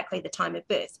is exactly the time of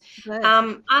birth.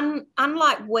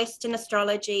 Unlike Western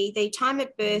astrology, the time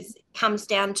of birth comes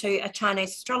down to a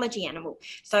Chinese astrology animal.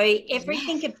 So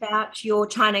everything about your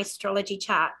Chinese astrology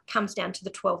chart comes down to the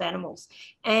 12 animals.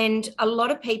 And a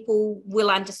lot of people will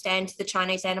understand the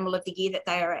Chinese animal of the year that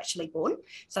they are actually born.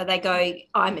 So they go,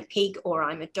 I'm a pig, or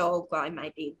I'm a dog, or I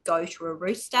may be a goat or a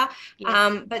rooster.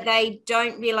 But they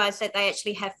don't realise that they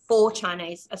actually have 4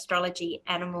 Chinese astrology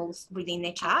animals within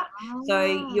their chart.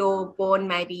 So you're born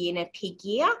maybe in a pig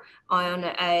year, on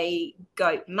a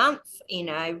goat month, in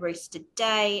a rooster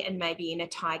day, and maybe in a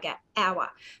tiger hour.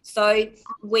 So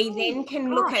we then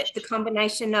can look at the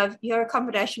combination of, you're a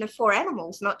combination of 4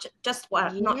 animals, not just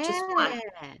one, not just one.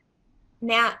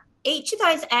 Now, each of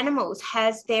those animals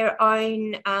has their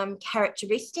own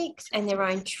characteristics and their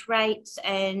own traits,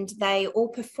 and they all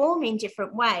perform in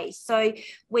different ways. So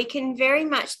we can very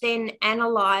much then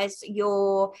analyze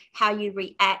how you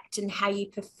react and how you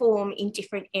perform in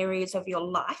different areas of your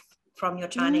life from your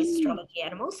Chinese astrology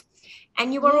animals.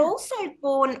 And you were also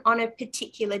born on a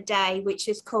particular day, which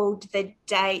is called the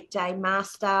day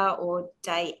master or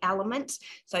day element.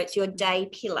 So it's your day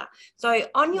pillar. So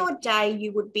on your day,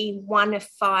 you would be one of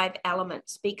 5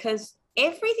 elements, because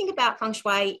everything about feng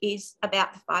shui is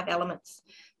about the 5 elements: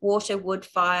 water, wood,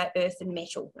 fire, earth, and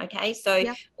metal. Okay, so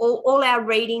all our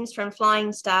readings, from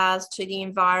flying stars to the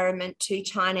environment to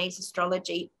Chinese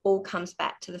astrology, all comes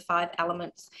back to the 5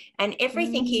 elements. And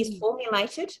everything is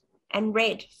formulated and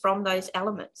read from those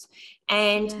elements.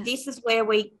 And this is where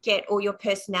we get all your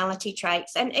personality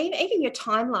traits, and even your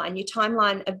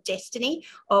timeline of destiny,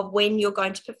 of when you're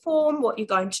going to perform, what you're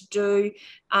going to do,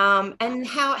 and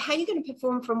how you're going to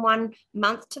perform from one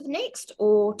month to the next,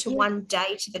 or to one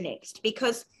day to the next,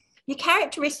 because your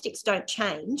characteristics don't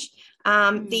change.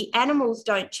 The animals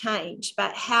don't change,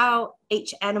 but how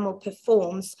each animal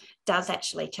performs does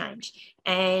actually change.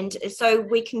 And so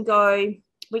we can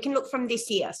look from this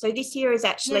year. So this year is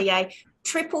actually a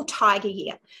triple tiger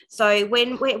year. So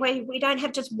when we don't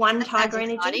have just one tiger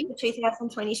energy for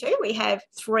 2022, we have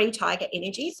 3 tiger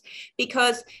energies,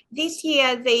 because this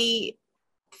year the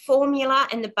formula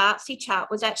and the Bartzi chart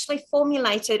was actually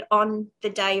formulated on the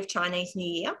day of Chinese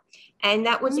New Year. And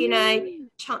that was in a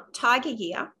tiger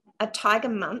year, a tiger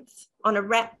month, on a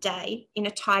rat day, in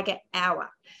a tiger hour.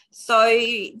 So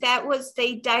that was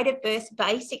the date of birth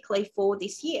basically for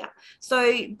this year.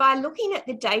 So by looking at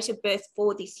the date of birth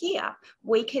for this year,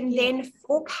 we can then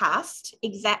forecast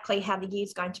exactly how the year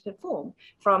is going to perform,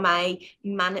 from a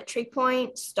monetary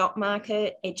point, stock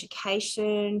market,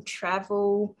 education,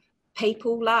 travel,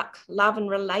 people luck, love and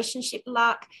relationship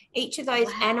luck. Each of those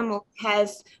animals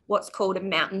has what's called a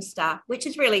mountain star, which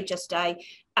is really just a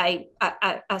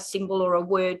symbol or a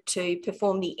word to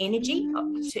perform the energy,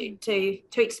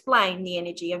 to explain the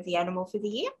energy of the animal for the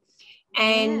year.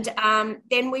 And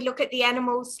then we look at the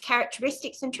animal's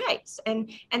characteristics and traits, and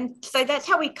so that's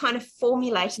how we kind of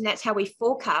formulate, and that's how we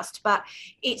forecast. But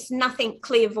it's nothing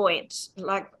clairvoyant.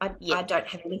 Like I don't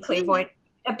have any clairvoyant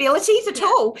abilities at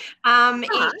all.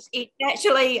 It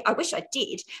actually, I wish I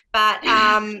did, but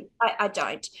I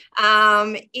don't.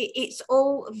 It's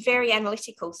all very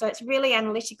analytical. So it's really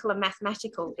analytical and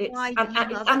mathematical. It's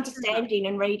understanding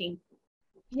and reading.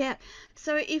 Yeah.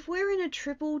 So if we're in a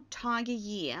triple tiger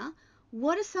year,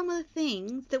 what are some of the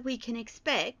things that we can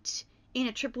expect in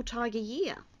a triple tiger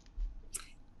year?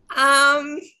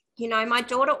 My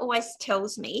daughter always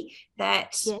tells me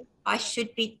that I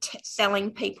should be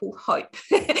selling people hope.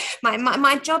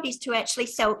 my job is to actually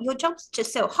sell. Your job's to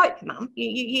sell hope, Mum.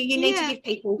 You need to give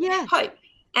people hope.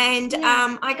 And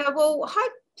I go, well,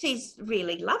 hope is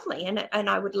really lovely, and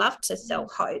I would love to sell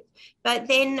hope, but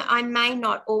then I may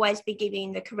not always be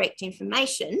giving the correct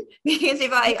information, because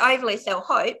if I overly sell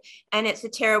hope and it's a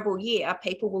terrible year,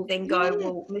 people will then go,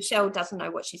 well, Michelle doesn't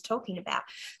know what she's talking about.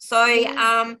 So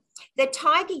the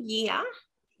tiger year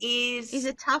is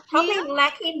a tough probably year?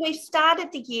 lacking. We've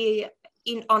started the year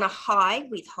on a high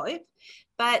with hope,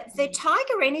 but the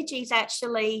tiger energy is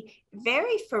actually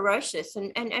very ferocious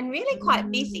and really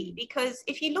quite busy, because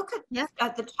if you look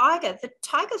at the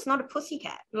tiger's not a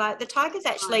pussycat. Like, the tiger's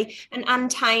actually an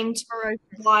untamed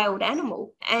wild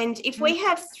animal. And if we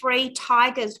have 3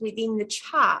 tigers within the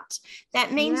chart,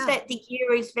 that means that the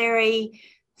year is very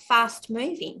fast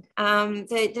moving.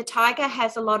 The tiger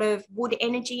has a lot of wood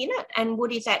energy in it, and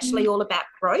wood is actually all about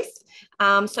growth.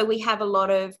 So we have a lot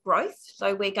of growth.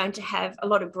 So we're going to have a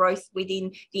lot of growth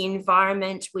within the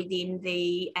environment, within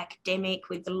the academic,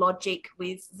 with the logic,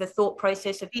 with the thought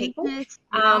process of people.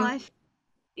 Life.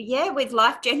 With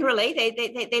life generally,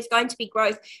 there's going to be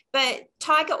growth. But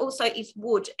tiger also is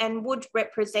wood, and wood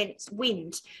represents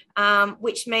wind,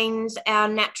 which means our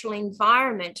natural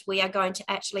environment, we are going to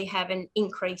actually have an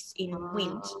increase in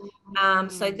wind.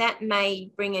 So that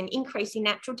may bring an increase in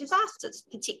natural disasters,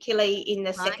 particularly in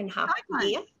the second half of the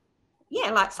year.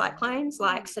 Yeah, like cyclones,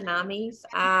 like tsunamis.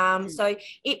 So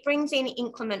it brings in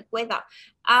inclement weather.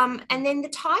 And then the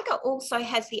tiger also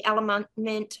has the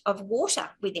element of water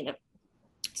within it.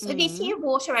 So this year,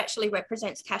 water actually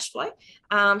represents cash flow.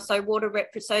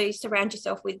 So surround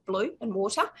yourself with blue and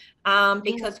water,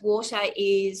 because water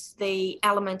is the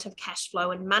element of cash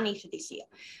flow and money for this year.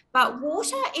 But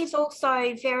water is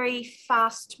also very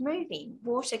fast moving.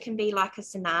 Water can be like a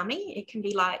tsunami. It can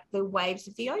be like the waves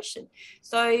of the ocean.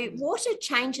 So water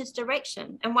changes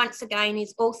direction, and once again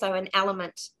is also an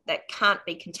element that can't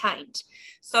be contained.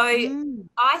 So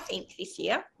I think this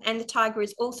year, and the tiger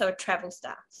is also a travel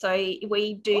star. So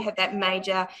we do have that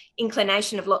major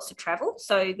inclination of lots of travel.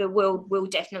 So the world will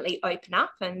definitely open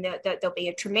up, and there'll be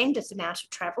a tremendous amount of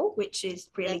travel, which is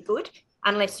really good.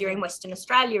 Unless you're in Western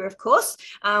Australia, of course,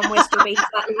 we're still being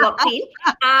slightly locked in.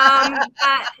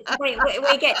 But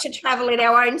we get to travel in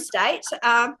our own state.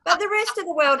 But the rest of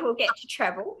the world will get to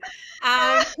travel.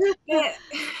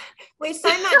 With so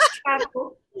much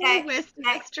travel, Western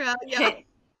Australia.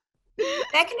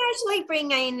 that can actually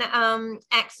bring in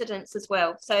accidents as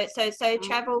well. So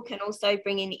travel can also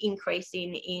bring in increase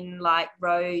in like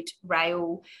road,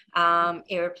 rail,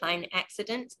 aeroplane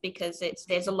accidents, because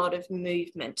there's a lot of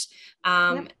movement.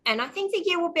 And I think the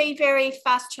year will be very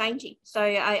fast changing. So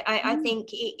I think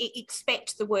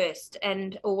expect the worst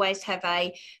and always have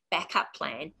a backup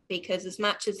plan, because as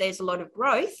much as there's a lot of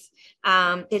growth,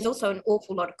 there's also an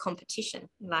awful lot of competition.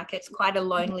 Like, it's quite a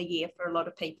lonely year for a lot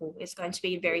of people. It's going to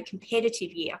be a very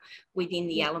competitive year within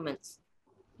the elements.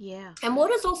 And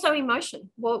water's also emotion.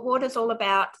 Water's all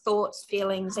about thoughts,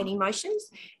 feelings, and emotions.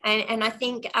 And I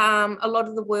think a lot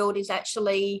of the world is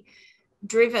actually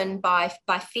driven by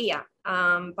fear.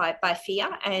 By fear,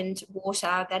 and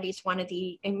water, that is one of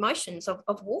the emotions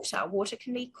of water. Water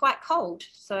can be quite cold,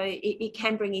 so it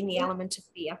can bring in the element of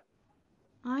fear.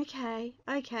 Okay.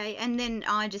 And then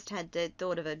I just had the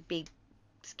thought of a big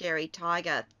scary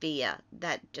tiger fear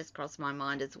that just crossed my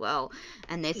mind as well,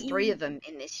 and there's 3 of them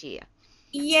in this year.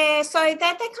 Yeah, so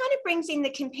that kind of brings in the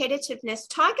competitiveness.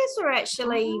 Tigers are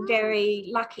actually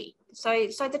very lucky. So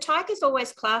the tiger's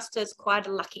always classed as quite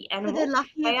a lucky animal. So they're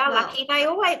lucky. They are lucky.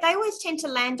 They always tend to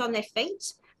land on their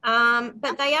feet,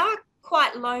 but they are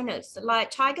quite loners.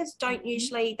 Like, tigers don't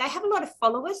usually, they have a lot of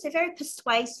followers. They're very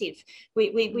persuasive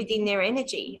within their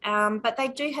energy, but they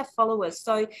do have followers.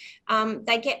 So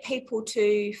they get people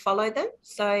to follow them.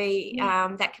 So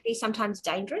that can be sometimes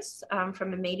dangerous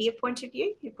from a media point of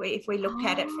view. If we look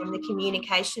at it from the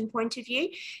communication point of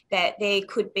view, that there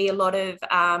could be a lot of,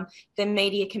 the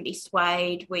media can be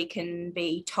swayed. We can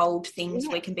be told things.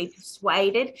 We can be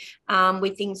persuaded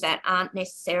with things that aren't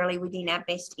necessarily within our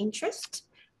best interest.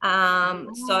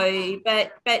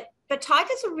 But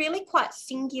tigers are really quite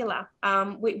singular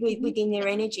within their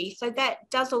energy. So that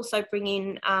does also bring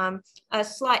in a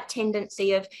slight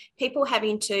tendency of people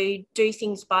having to do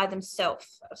things by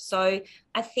themselves. So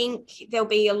I think there'll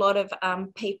be a lot of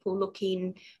people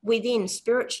looking within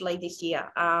spiritually this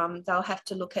year. They'll have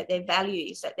to look at their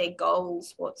values, at their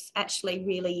goals, what's actually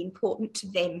really important to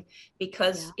them,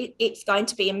 because it's going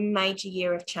to be a major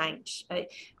year of change.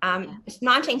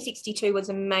 1962 was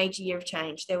a major year of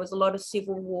change. There was a lot of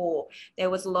civil war. There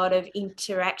was a lot of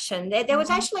interaction. There was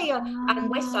actually a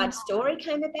West Side Story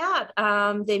came about.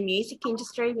 The music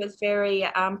industry was very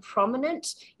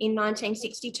prominent in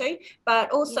 1962, but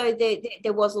also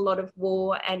there was a lot of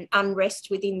war and unrest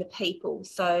within the people.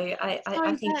 So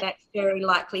I think that's very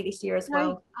likely this year as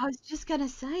well. I was just going to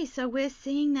say, so we're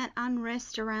seeing that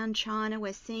unrest around China.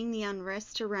 We're seeing the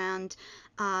unrest around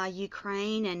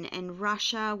Ukraine and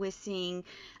Russia. We're seeing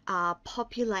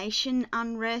population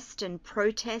unrest and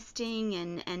protesting,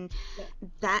 and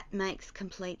that makes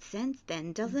complete sense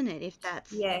then, doesn't it? If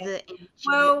that's the energy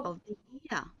of the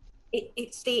year.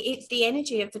 It's the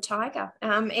energy of the tiger,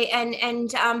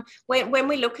 when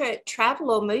we look at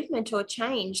travel or movement or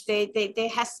change, there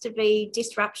has to be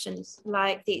disruptions.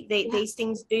 Like these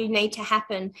things do need to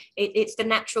happen. It's the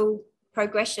natural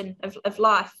progression of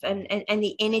life and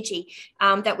the energy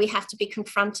that we have to be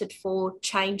confronted for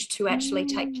change to actually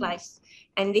take place.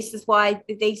 And this is why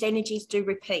these energies do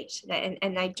repeat,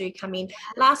 and they do come in.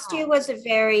 Last year was a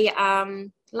very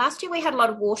last year we had a lot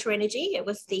of water energy. It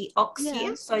was the ox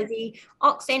year. So the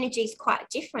ox energy is quite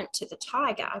different to the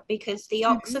tiger, because the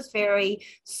ox is very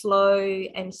slow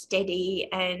and steady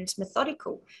and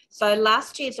methodical. So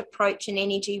last year's approach and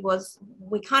energy was,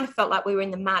 we kind of felt like we were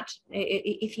in the mud.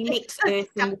 If you mix earth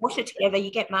and water together, you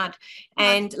get mud.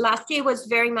 And last year was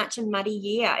very much a muddy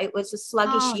year. It was a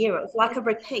sluggish year. It was like a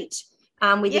repeat.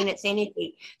 Within its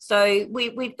energy. So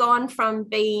we've gone from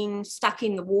being stuck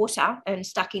in the water and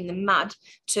stuck in the mud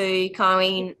to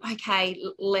going, okay,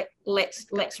 let's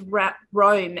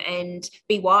roam and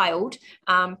be wild,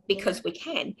 because we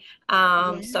can.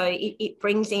 So it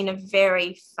brings in a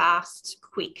very fast,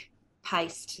 quick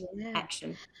paced Yeah.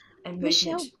 action and movement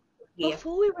Michelle, here.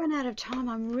 before we run out of time,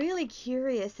 I'm really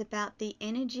curious about the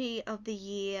energy of the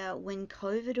year when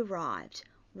COVID arrived.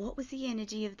 What was the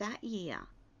energy of that year?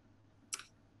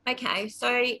 Okay,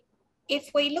 so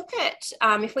if we look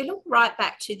right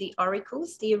back to the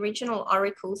oracles, the original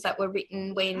oracles that were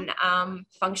written when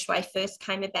feng shui first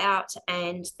came about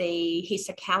and the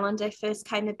Hisa calendar first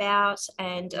came about,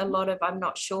 and a lot of, I'm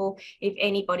not sure if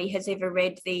anybody has ever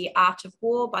read The Art of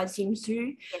War by Xin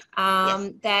Zhu.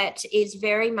 Yes. That is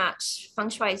very much, feng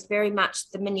shui is very much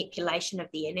the manipulation of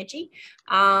the energy.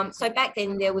 So back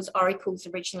then there was oracles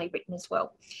originally written as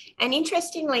well. And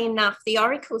interestingly enough, the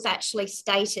oracles actually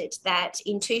stated that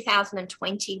in 2020,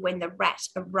 when the rat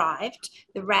arrived,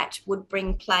 the rat would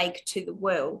bring plague to the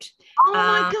world. Oh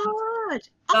my God.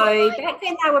 So back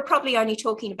then they were probably only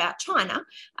talking about China,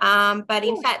 but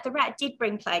in fact the rat did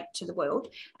bring plague to the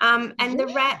world. And the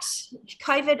rat,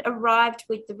 COVID arrived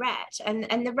with the rat,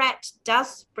 and the rat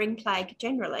does bring plague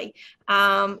generally.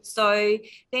 So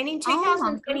then in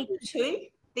 2022,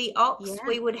 the ox,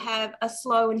 we would have a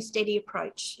slow and steady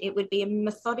approach. It would be a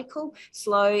methodical,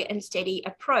 slow and steady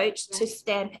approach to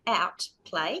stamp out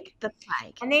plague. The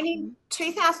plague. And then in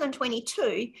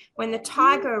 2022, when the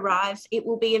tiger arrives, it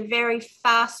will be a very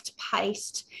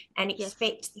fast-paced and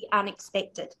expect the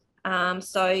unexpected.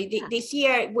 This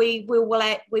year we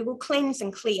will cleanse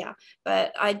and clear,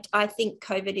 but I think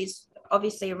COVID is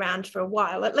obviously around for a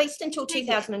while, at least until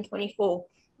 2024,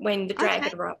 when the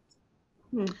dragon arrives.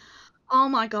 Oh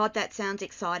my God, that sounds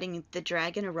exciting, the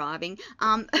dragon arriving.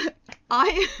 I'm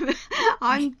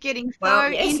getting so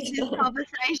into this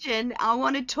conversation. I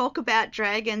want to talk about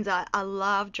dragons. I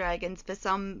love dragons for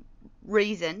some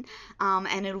reason,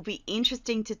 and it'll be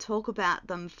interesting to talk about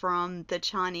them from the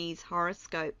Chinese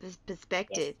horoscope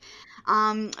perspective.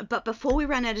 But before we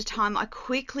run out of time, I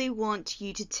quickly want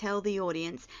you to tell the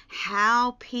audience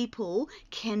how people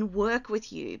can work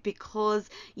with you, because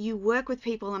you work with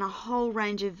people in a whole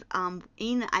range of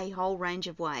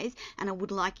ways, and I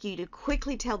would like you to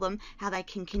quickly tell them how they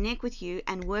can connect with you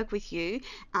and work with you,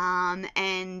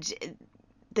 and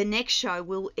the next show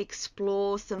we'll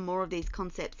explore some more of these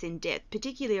concepts in depth,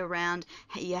 particularly around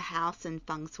your house and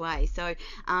feng shui. So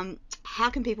how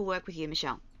can people work with you,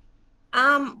 Michelle?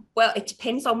 Well, it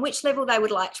depends on which level they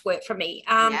would like to work for me.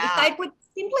 If they would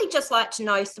simply just like to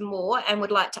know some more and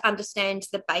would like to understand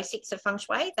the basics of feng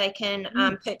shui, they can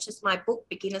purchase my book,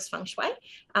 Beginner's Feng Shui,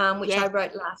 which I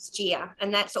wrote last year.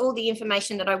 And that's all the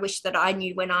information that I wish that I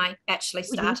knew when I actually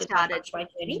started my feng shui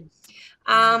journey.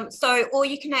 Or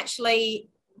you can actually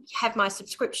have my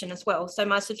subscription as well. So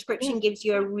my subscription gives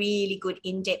you a really good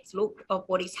in-depth look of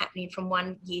what is happening from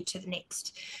one year to the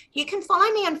next. You can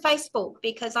follow me on Facebook,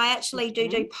 because I actually do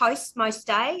posts most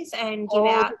days and give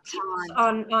out tips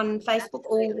on Facebook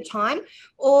all the time.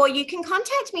 Or you can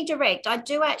contact me direct. I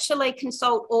do actually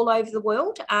consult all over the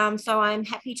world. So I'm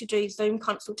happy to do Zoom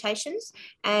consultations,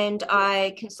 and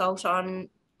I consult on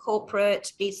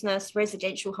corporate, business,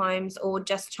 residential homes, or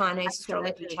just Chinese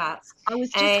astrology charts. I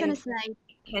was just going to say,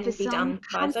 can be done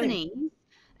by Zoom.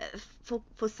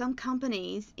 For some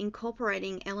companies,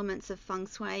 incorporating elements of feng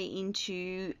shui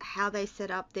into how they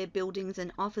set up their buildings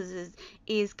and offices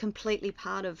is completely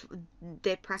part of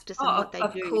their practice and what they do.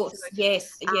 Of course, so,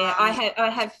 yes, yeah. I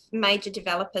have major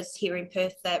developers here in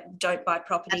Perth that don't buy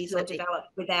properties or develop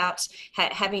without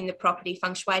having the property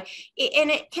feng shui. And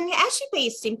it can actually be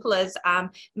as simple as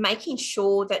making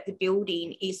sure that the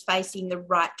building is facing the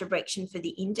right direction for the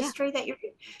industry that you're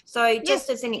in. So just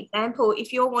as an example,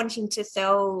 if you're wanting to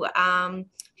sell,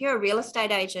 if you're a real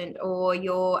estate agent or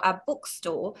you're a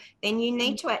bookstore, then you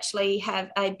need to actually have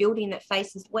a building that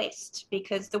faces west,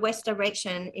 because the west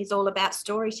direction is all about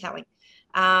storytelling.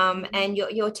 And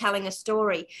you're telling a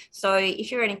story. So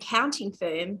if you're an accounting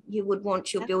firm, you would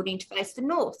want your building to face the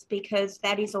north, because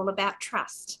that is all about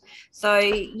trust. So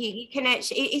you can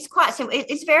actually, it's quite simple.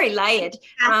 It's very layered,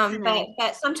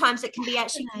 but sometimes it can be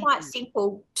actually quite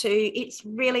simple it's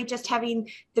really just having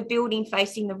the building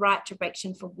facing the right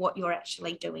direction for what you're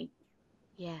actually doing.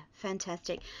 Yeah,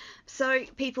 fantastic. So,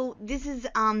 people, this is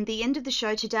the end of the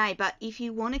show today, but if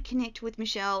you want to connect with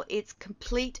Michelle, it's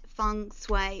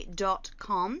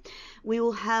completefengshui.com. We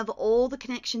will have all the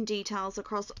connection details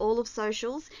across all of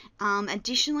socials.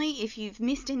 Additionally, if you've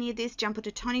missed any of this, jump onto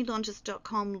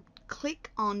tonylonges.com, click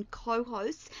on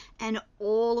co-hosts, and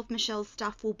all of Michelle's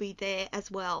stuff will be there as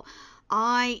well.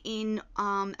 I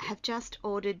have just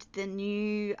ordered the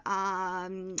new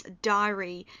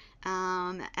diary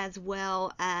as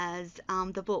well as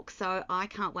the book. So I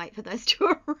can't wait for those to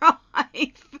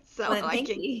arrive so Well, I thank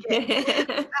can you.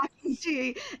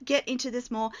 to get into this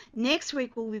more. Next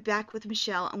week we'll be back with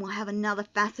Michelle, and we'll have another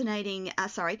fascinating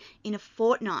in a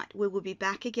fortnight we will be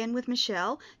back again with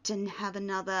Michelle to have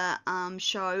another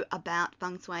show about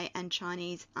feng shui and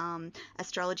Chinese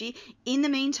astrology. In the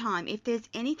meantime, if there's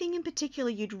anything in particular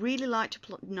you'd really like to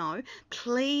know,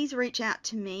 please reach out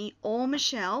to me or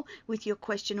Michelle with your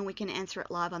question, and we can answer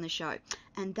it live on the show.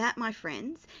 And that, my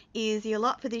friends, is your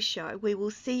lot for this show. We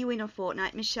will see you in a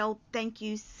fortnight. Michelle, thank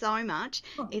you so much.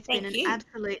 Oh, It's been thank an you.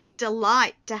 absolute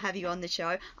delight to have you on the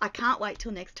show. I can't wait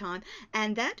till next time.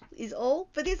 And that is all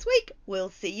for this week. We'll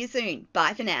see you soon.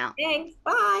 Bye for now. Thanks.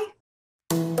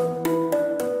 Bye.